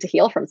I need to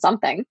heal from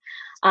something.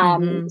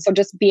 So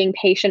just being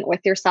patient with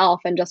yourself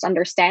and just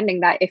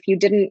understanding that if you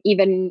didn't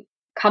even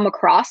come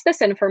across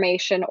this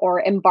information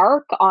or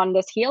embark on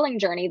this healing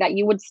journey, that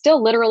you would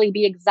still literally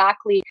be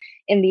exactly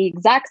in the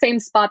exact same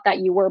spot that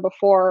you were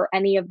before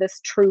any of this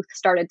truth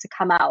started to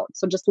come out.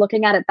 So just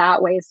looking at it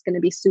that way is going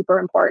to be super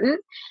important,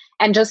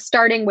 and just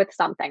starting with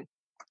something.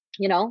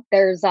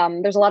 There's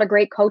a lot of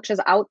great coaches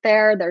out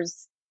there.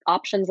 There's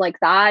options like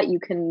that. You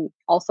can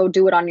also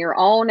do it on your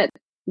own.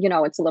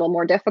 It's a little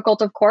more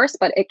difficult, of course,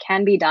 but it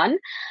can be done.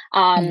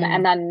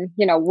 And then,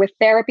 with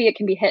therapy, it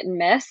can be hit and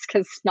miss,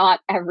 because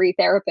not every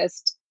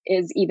therapist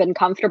is even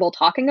comfortable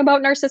talking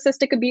about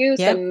narcissistic abuse.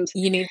 Yep. And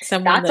you need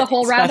someone that's a that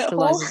whole rabbit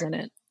hole. specializes in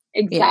it.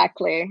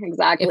 Exactly.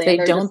 If they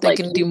don't, they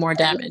can do more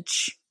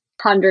damage.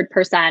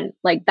 100%.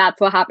 Like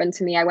that's what happened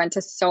to me. I went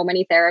to so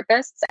many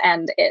therapists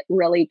and it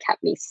really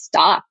kept me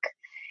stuck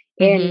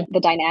in the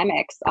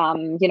dynamics.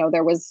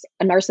 There was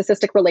a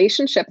narcissistic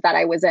relationship that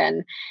I was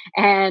in,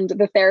 and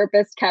the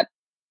therapist kept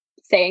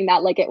saying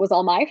that like it was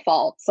all my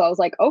fault. So I was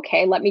like,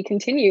 okay, let me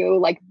continue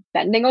like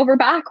bending over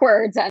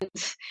backwards and,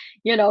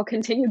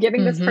 continue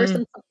giving this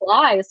person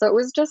supply. So it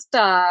was just,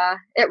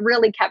 it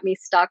really kept me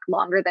stuck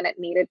longer than it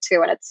needed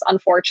to. And it's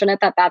unfortunate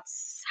that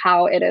that's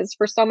how it is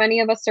for so many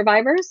of us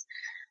survivors.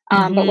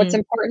 But what's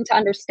important to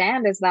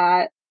understand is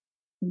that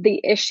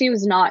the issue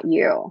is not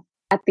you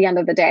at the end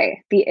of the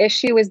day. The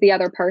issue is the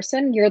other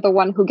person. You're the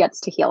one who gets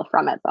to heal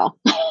from it, though.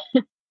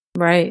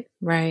 Right.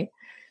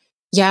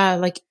 Yeah.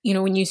 Like,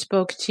 when you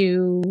spoke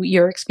to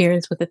your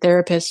experience with a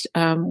therapist,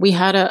 we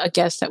had a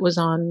guest that was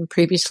on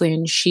previously,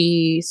 and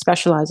she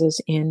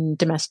specializes in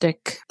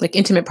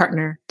intimate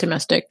partner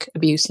domestic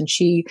abuse. And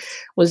she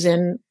was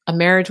in a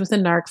marriage with a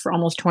narc for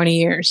almost 20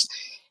 years.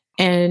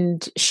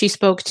 And she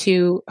spoke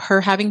to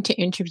her having to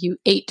interview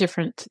 8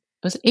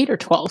 or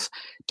 12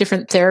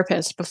 different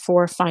therapists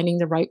before finding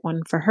the right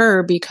one for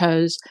her,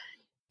 because,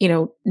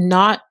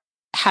 not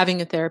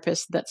having a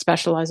therapist that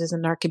specializes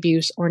in narc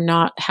abuse, or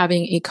not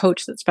having a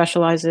coach that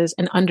specializes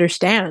and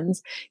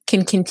understands,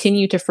 can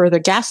continue to further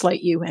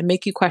gaslight you and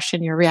make you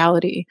question your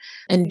reality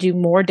and do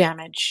more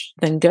damage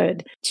than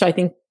good. So I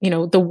think,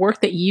 the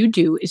work that you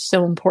do is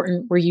so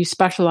important, where you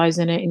specialize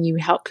in it and you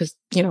help, because,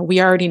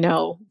 we already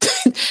know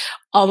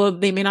although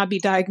they may not be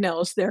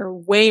diagnosed, there are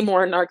way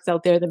more narcs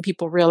out there than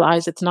people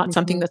realize. It's not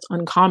something that's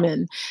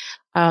uncommon.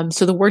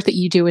 So the work that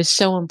you do is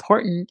so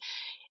important.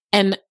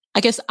 And I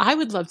guess I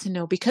would love to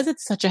know, because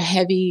it's such a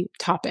heavy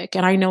topic,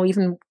 and I know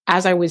even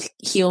as I was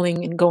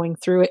healing and going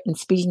through it and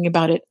speaking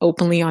about it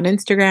openly on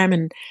Instagram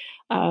and,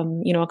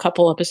 a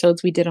couple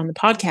episodes we did on the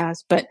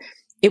podcast, but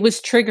it was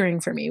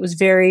triggering for me. It was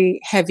very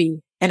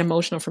heavy and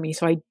emotional for me.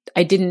 So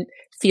I didn't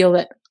feel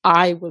that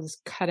I was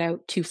cut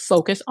out to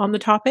focus on the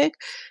topic.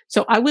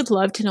 So I would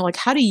love to know, like,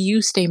 how do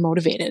you stay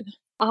motivated?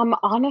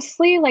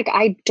 Honestly, like,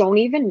 I don't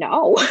even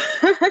know.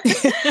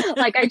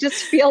 Like, I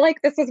just feel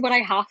like this is what I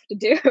have to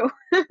do,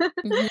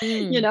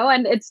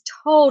 and it's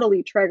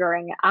totally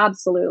triggering.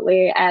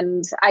 Absolutely.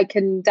 And I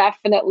can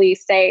definitely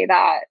say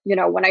that,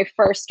 when I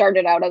first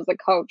started out as a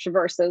coach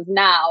versus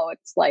now,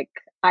 it's like,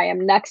 I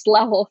am next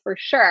level for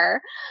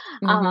sure.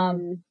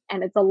 And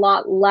it's a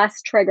lot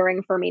less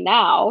triggering for me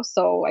now.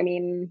 So, I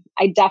mean,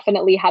 I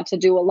definitely had to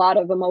do a lot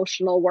of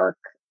emotional work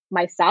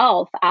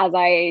myself as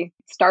I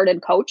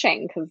started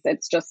coaching, because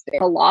it's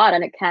a lot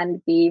and it can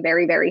be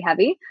very, very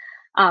heavy.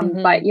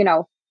 But,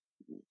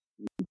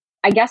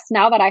 I guess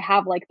now that I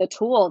have like the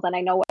tools and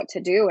I know what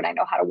to do and I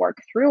know how to work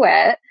through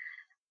it,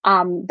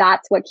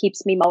 that's what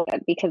keeps me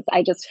motivated, because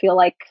I just feel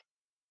like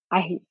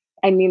I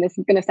mean, this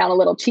is going to sound a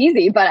little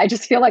cheesy, but I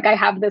just feel like I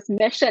have this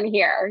mission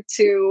here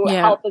to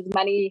help as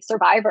many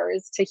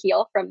survivors to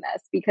heal from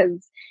this,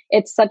 because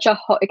it's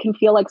it can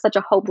feel like such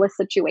a hopeless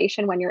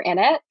situation when you're in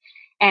it.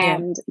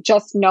 And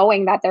just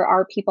knowing that there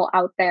are people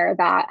out there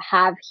that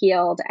have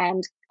healed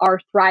and are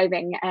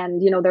thriving, and,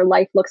 their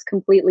life looks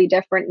completely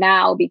different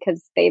now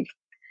because they've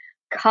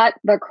cut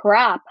the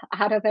crap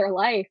out of their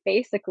life,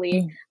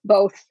 basically,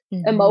 both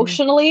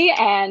emotionally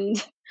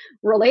and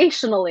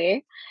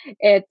relationally.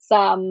 I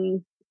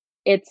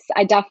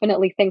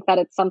definitely think that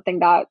it's something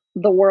that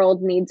the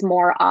world needs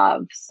more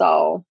of.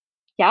 So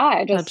yeah,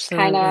 I just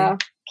kind of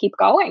keep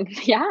going.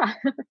 Yeah.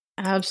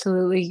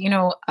 Absolutely.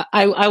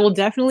 I will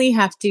definitely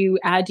have to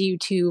add you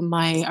to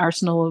my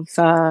arsenal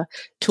of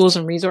tools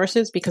and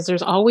resources, because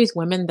there's always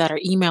women that are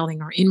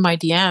emailing or in my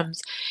DMs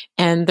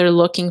and they're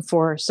looking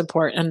for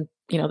support. And,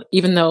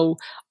 even though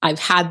I've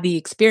had the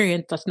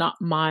experience, that's not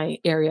my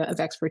area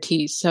of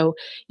expertise. So,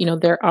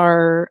 there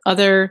are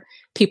other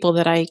people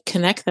that I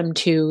connect them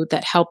to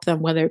that help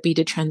them, whether it be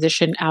to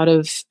transition out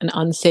of an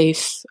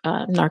unsafe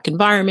narc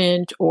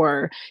environment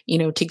or,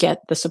 to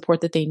get the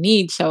support that they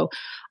need. So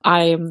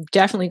I am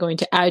definitely going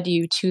to add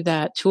you to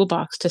that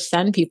toolbox to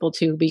send people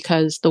to,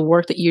 because the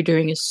work that you're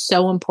doing is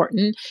so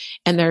important.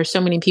 And there are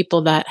so many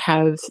people that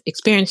have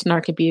experienced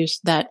narc abuse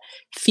that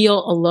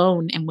feel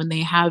alone. And when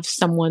they have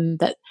someone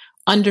that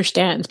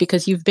understands,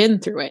 because you've been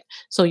through it,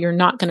 so you're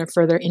not going to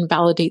further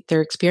invalidate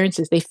their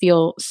experiences. They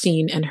feel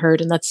seen and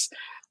heard. And that's,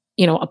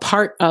 a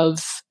part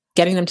of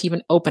getting them to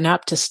even open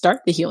up to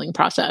start the healing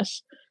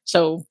process.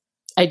 So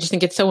I just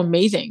think it's so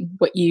amazing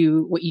what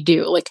you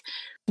do. Like,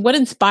 what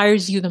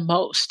inspires you the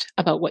most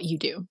about what you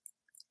do?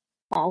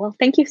 Oh, well,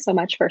 thank you so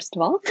much, first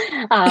of all.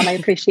 I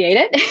appreciate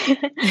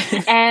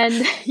it.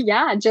 And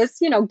yeah,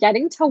 just,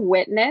 getting to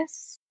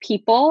witness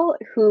people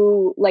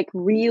who like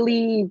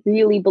really,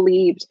 really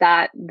believed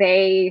that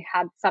they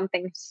had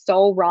something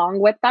so wrong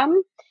with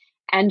them,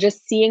 and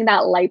just seeing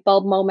that light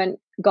bulb moment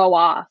go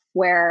off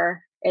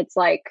where it's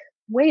like,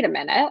 wait a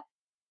minute.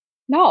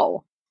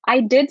 No, I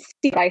did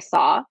see what I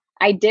saw.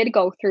 I did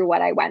go through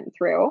what I went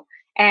through.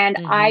 And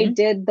I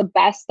did the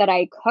best that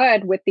I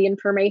could with the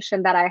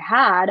information that I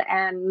had.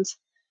 And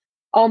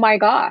oh my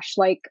gosh,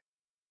 like,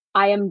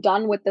 I am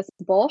done with this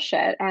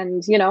bullshit.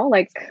 And,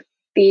 like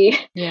the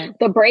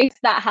breaks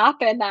that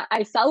happen that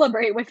I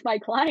celebrate with my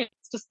clients,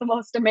 just the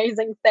most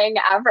amazing thing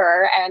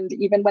ever. And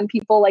even when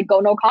people like go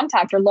no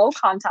contact or low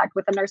contact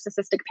with a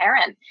narcissistic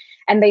parent,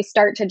 and they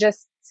start to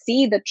just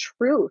see the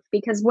truth,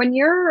 because when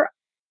you're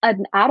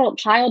an adult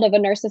child of a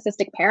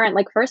narcissistic parent,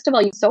 like, first of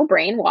all, you're so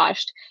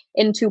brainwashed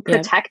into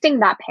protecting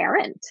that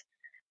parent,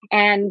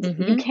 and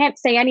you can't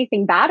say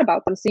anything bad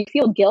about them. So you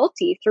feel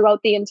guilty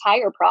throughout the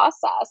entire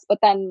process. But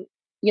then,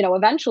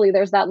 eventually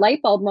there's that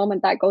light bulb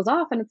moment that goes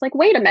off, and it's like,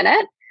 wait a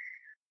minute.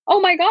 Oh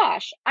my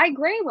gosh, I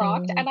gray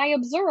rocked and I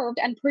observed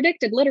and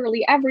predicted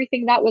literally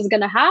everything that was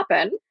going to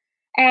happen.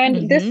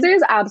 And this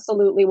is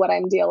absolutely what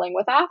I'm dealing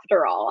with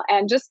after all.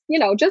 And just,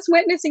 just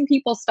witnessing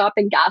people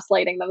stopping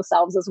gaslighting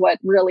themselves is what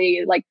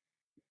really like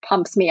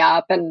pumps me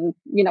up. And,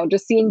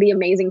 just seeing the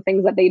amazing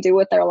things that they do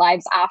with their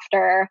lives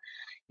after.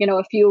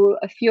 A few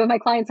of my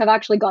clients have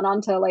actually gone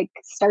on to like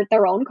start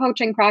their own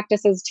coaching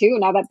practices too,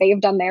 now that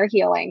they've done their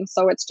healing.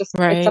 So it's just,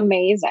 it's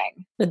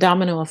amazing. The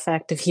domino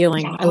effect of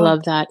healing. Yeah. I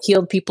love that.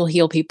 Healed people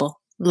heal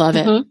people. Love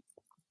it.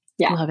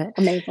 Yeah. Love it.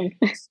 Amazing.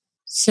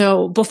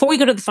 So before we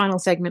go to the final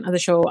segment of the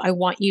show, I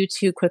want you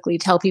to quickly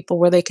tell people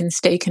where they can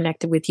stay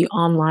connected with you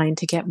online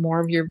to get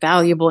more of your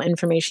valuable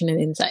information and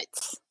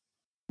insights.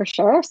 For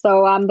sure.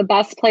 So the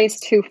best place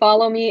to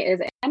follow me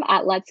is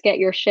at Let's Get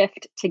Your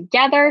Shift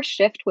Together,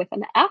 shift with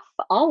an F,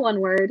 all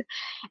one word.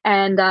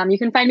 And you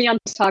can find me on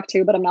TikTok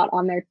too, but I'm not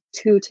on there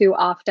too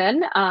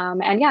often.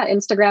 And yeah,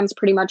 Instagram's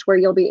pretty much where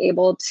you'll be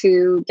able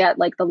to get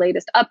like the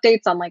latest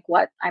updates on like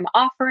what I'm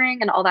offering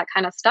and all that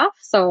kind of stuff.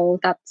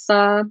 So that's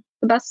the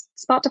best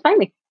spot to find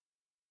me.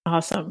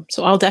 Awesome.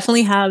 So I'll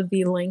definitely have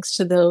the links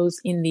to those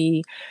in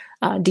the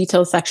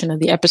details section of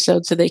the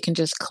episode so they can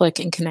just click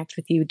and connect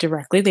with you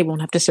directly. They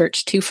won't have to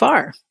search too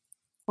far.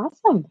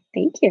 Awesome.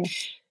 Thank you.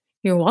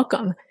 You're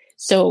welcome.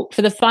 So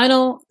for the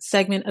final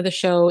segment of the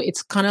show,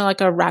 it's kind of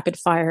like a rapid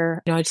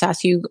fire. I just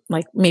ask you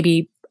like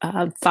maybe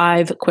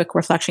 5 quick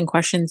reflection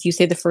questions. You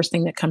say the first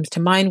thing that comes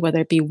to mind, whether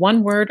it be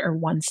one word or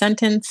one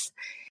sentence.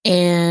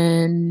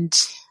 And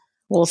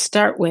we'll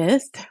start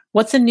with,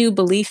 what's a new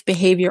belief,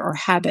 behavior, or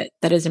habit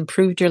that has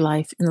improved your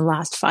life in the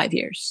last 5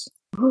 years?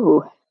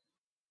 Ooh,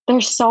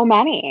 there's so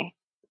many.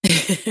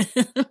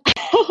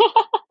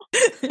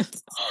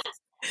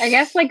 I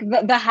guess like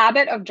the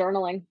habit of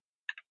journaling.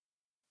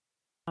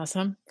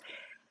 Awesome.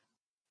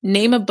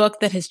 Name a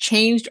book that has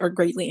changed or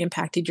greatly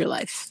impacted your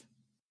life.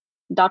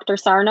 Dr.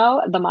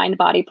 Sarno, The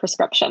Mind-Body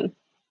Prescription.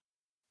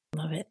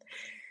 Love it.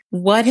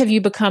 What have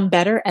you become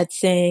better at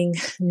saying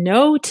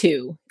no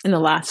to in the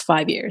last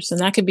 5 years? And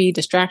that could be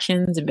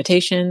distractions,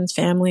 invitations,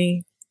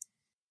 family.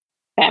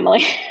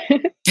 Family.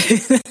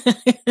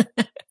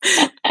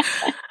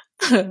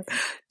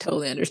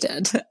 Totally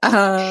understand.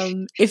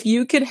 If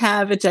you could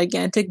have a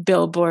gigantic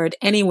billboard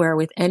anywhere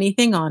with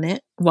anything on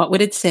it, what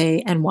would it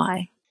say and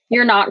why?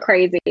 You're not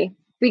crazy,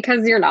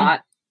 because you're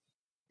not.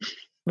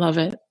 Love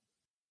it.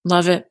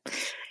 Love it.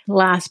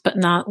 Last but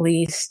not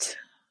least,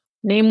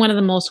 name one of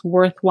the most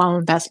worthwhile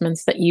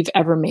investments that you've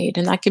ever made.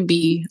 And that could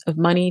be of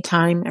money,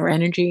 time, or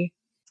energy.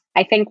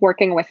 I think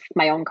working with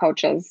my own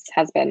coaches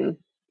has been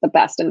the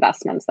best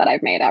investments that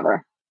I've made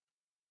ever.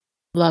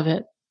 Love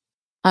it.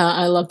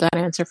 I love that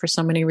answer for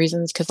so many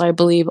reasons, because I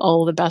believe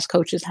all the best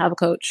coaches have a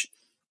coach.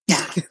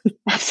 Yeah,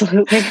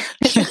 absolutely.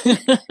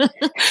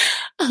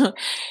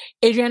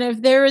 Adriana,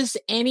 if there is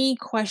any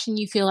question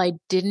you feel I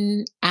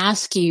didn't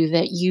ask you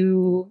that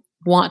you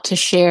want to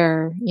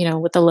share,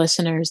 with the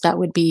listeners, that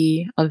would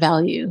be of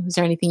value. Is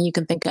there anything you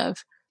can think of?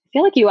 I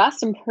feel like you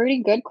asked some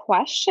pretty good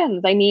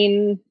questions. I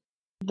mean,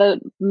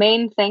 the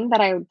main thing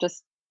that I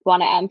just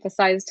want to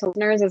emphasize to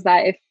listeners is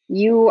that if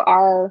you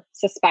are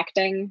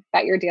suspecting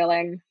that you're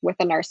dealing with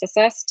a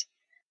narcissist,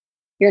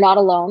 you're not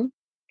alone,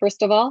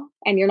 first of all,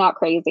 and you're not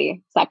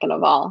crazy, second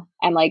of all.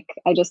 And I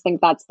just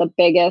think that's the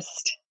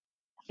biggest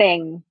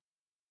thing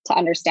to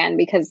understand,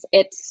 because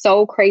it's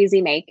so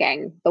crazy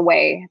making the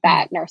way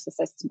that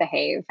narcissists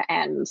behave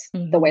and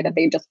the way that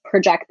they just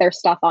project their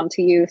stuff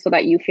onto you so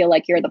that you feel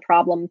like you're the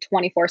problem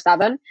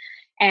 24/7.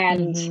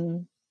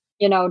 And,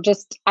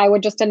 I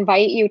would just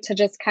invite you to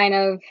just kind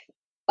of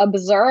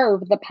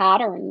observe the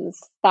patterns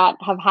that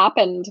have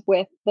happened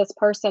with this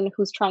person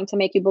who's trying to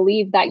make you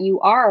believe that you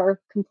are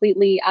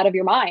completely out of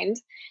your mind,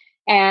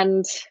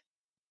 and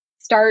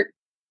start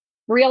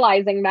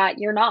realizing that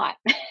you're not,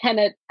 and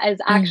it is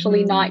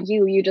actually not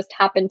you. You just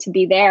happen to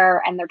be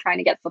there, and they're trying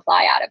to get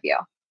supply out of you.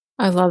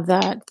 I love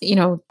that.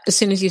 As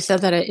soon as you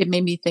said that, it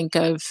made me think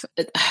of,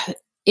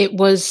 it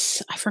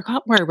was, I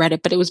forgot where I read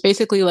it, but it was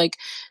basically like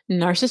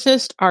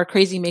narcissists are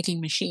crazy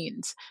making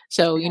machines.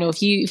 So,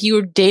 if you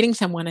were dating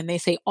someone and they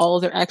say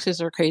all their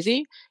exes are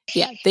crazy,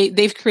 yeah,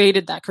 they've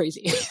created that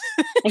crazy.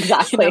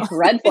 Exactly.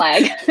 Red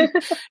flag.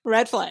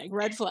 Red flag.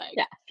 Red flag.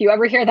 Yeah. If you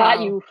ever hear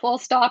that, you full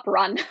stop,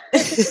 run.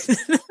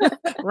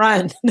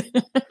 Run.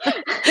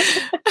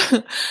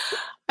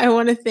 I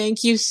want to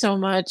thank you so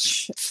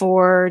much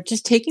for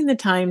just taking the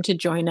time to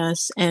join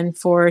us and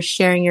for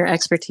sharing your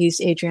expertise,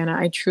 Adriana.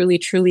 I truly,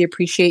 truly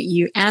appreciate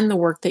you and the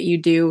work that you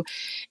do.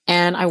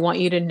 And I want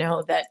you to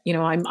know that,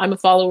 I'm a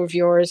follower of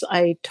yours.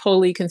 I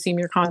totally consume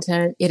your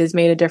content. It has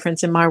made a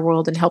difference in my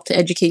world and helped to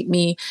educate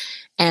me.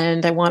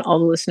 And I want all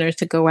the listeners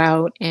to go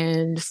out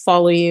and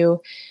follow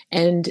you.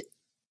 And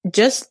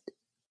just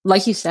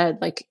like you said,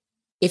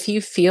 if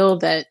you feel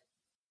that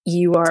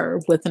you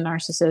are with a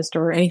narcissist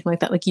or anything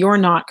like that, you're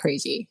not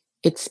crazy.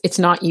 It's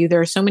not you.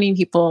 There are so many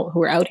people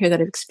who are out here that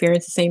have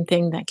experienced the same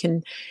thing that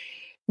can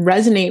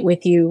resonate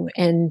with you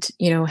and,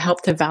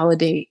 help to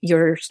validate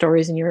your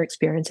stories and your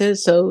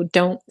experiences. So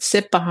don't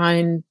sit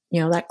behind,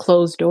 that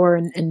closed door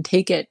and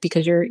take it,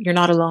 because you're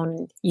not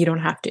alone. You don't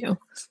have to.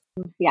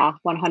 Yeah,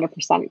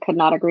 100%. Could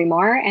not agree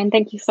more. And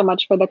thank you so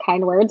much for the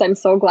kind words. I'm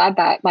so glad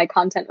that my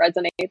content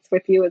resonates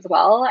with you as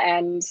well.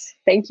 And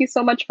thank you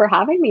so much for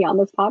having me on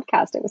this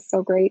podcast. It was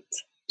so great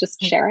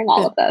just sharing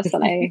all of this.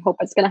 And I hope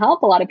it's going to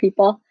help a lot of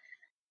people.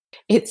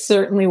 It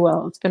certainly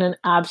will. It's been an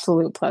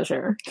absolute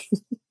pleasure.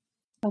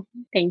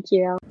 Thank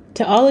you.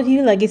 To all of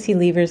you legacy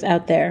leavers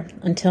out there,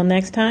 until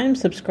next time,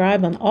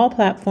 subscribe on all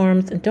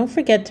platforms and don't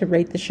forget to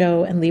rate the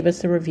show and leave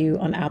us a review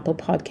on Apple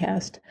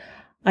Podcast.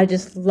 I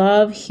just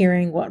love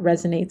hearing what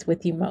resonates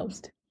with you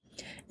most.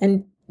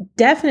 And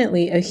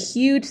definitely a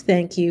huge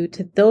thank you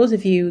to those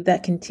of you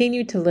that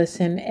continue to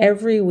listen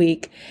every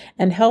week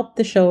and help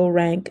the show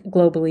rank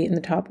globally in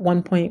the top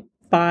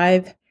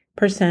 1.5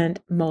 1%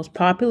 most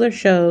popular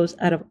shows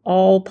out of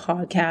all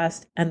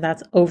podcasts, and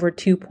that's over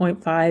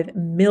 2.5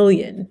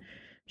 million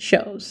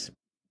shows.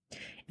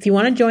 If you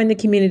want to join the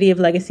community of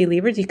legacy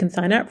leavers, you can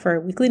sign up for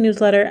our weekly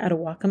newsletter at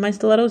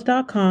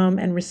walkinmystilettos.com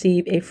and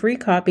receive a free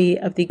copy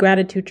of the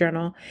Gratitude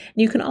Journal.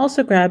 And you can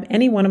also grab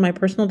any one of my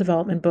personal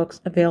development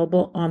books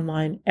available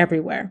online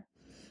everywhere.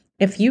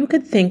 If you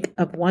could think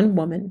of one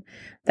woman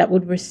that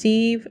would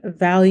receive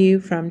value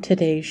from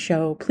today's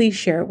show, please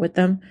share it with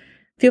them.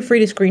 Feel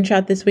free to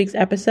screenshot this week's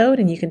episode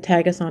and you can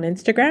tag us on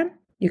Instagram.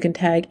 You can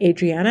tag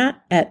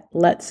Adriana at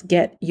Let's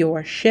Get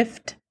Your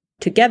Shift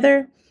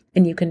Together.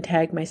 And you can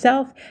tag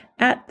myself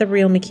at The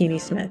Real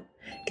McKinney Smith.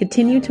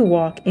 Continue to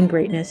walk in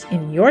greatness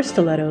in your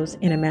stilettos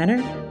in a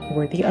manner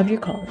worthy of your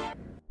calling.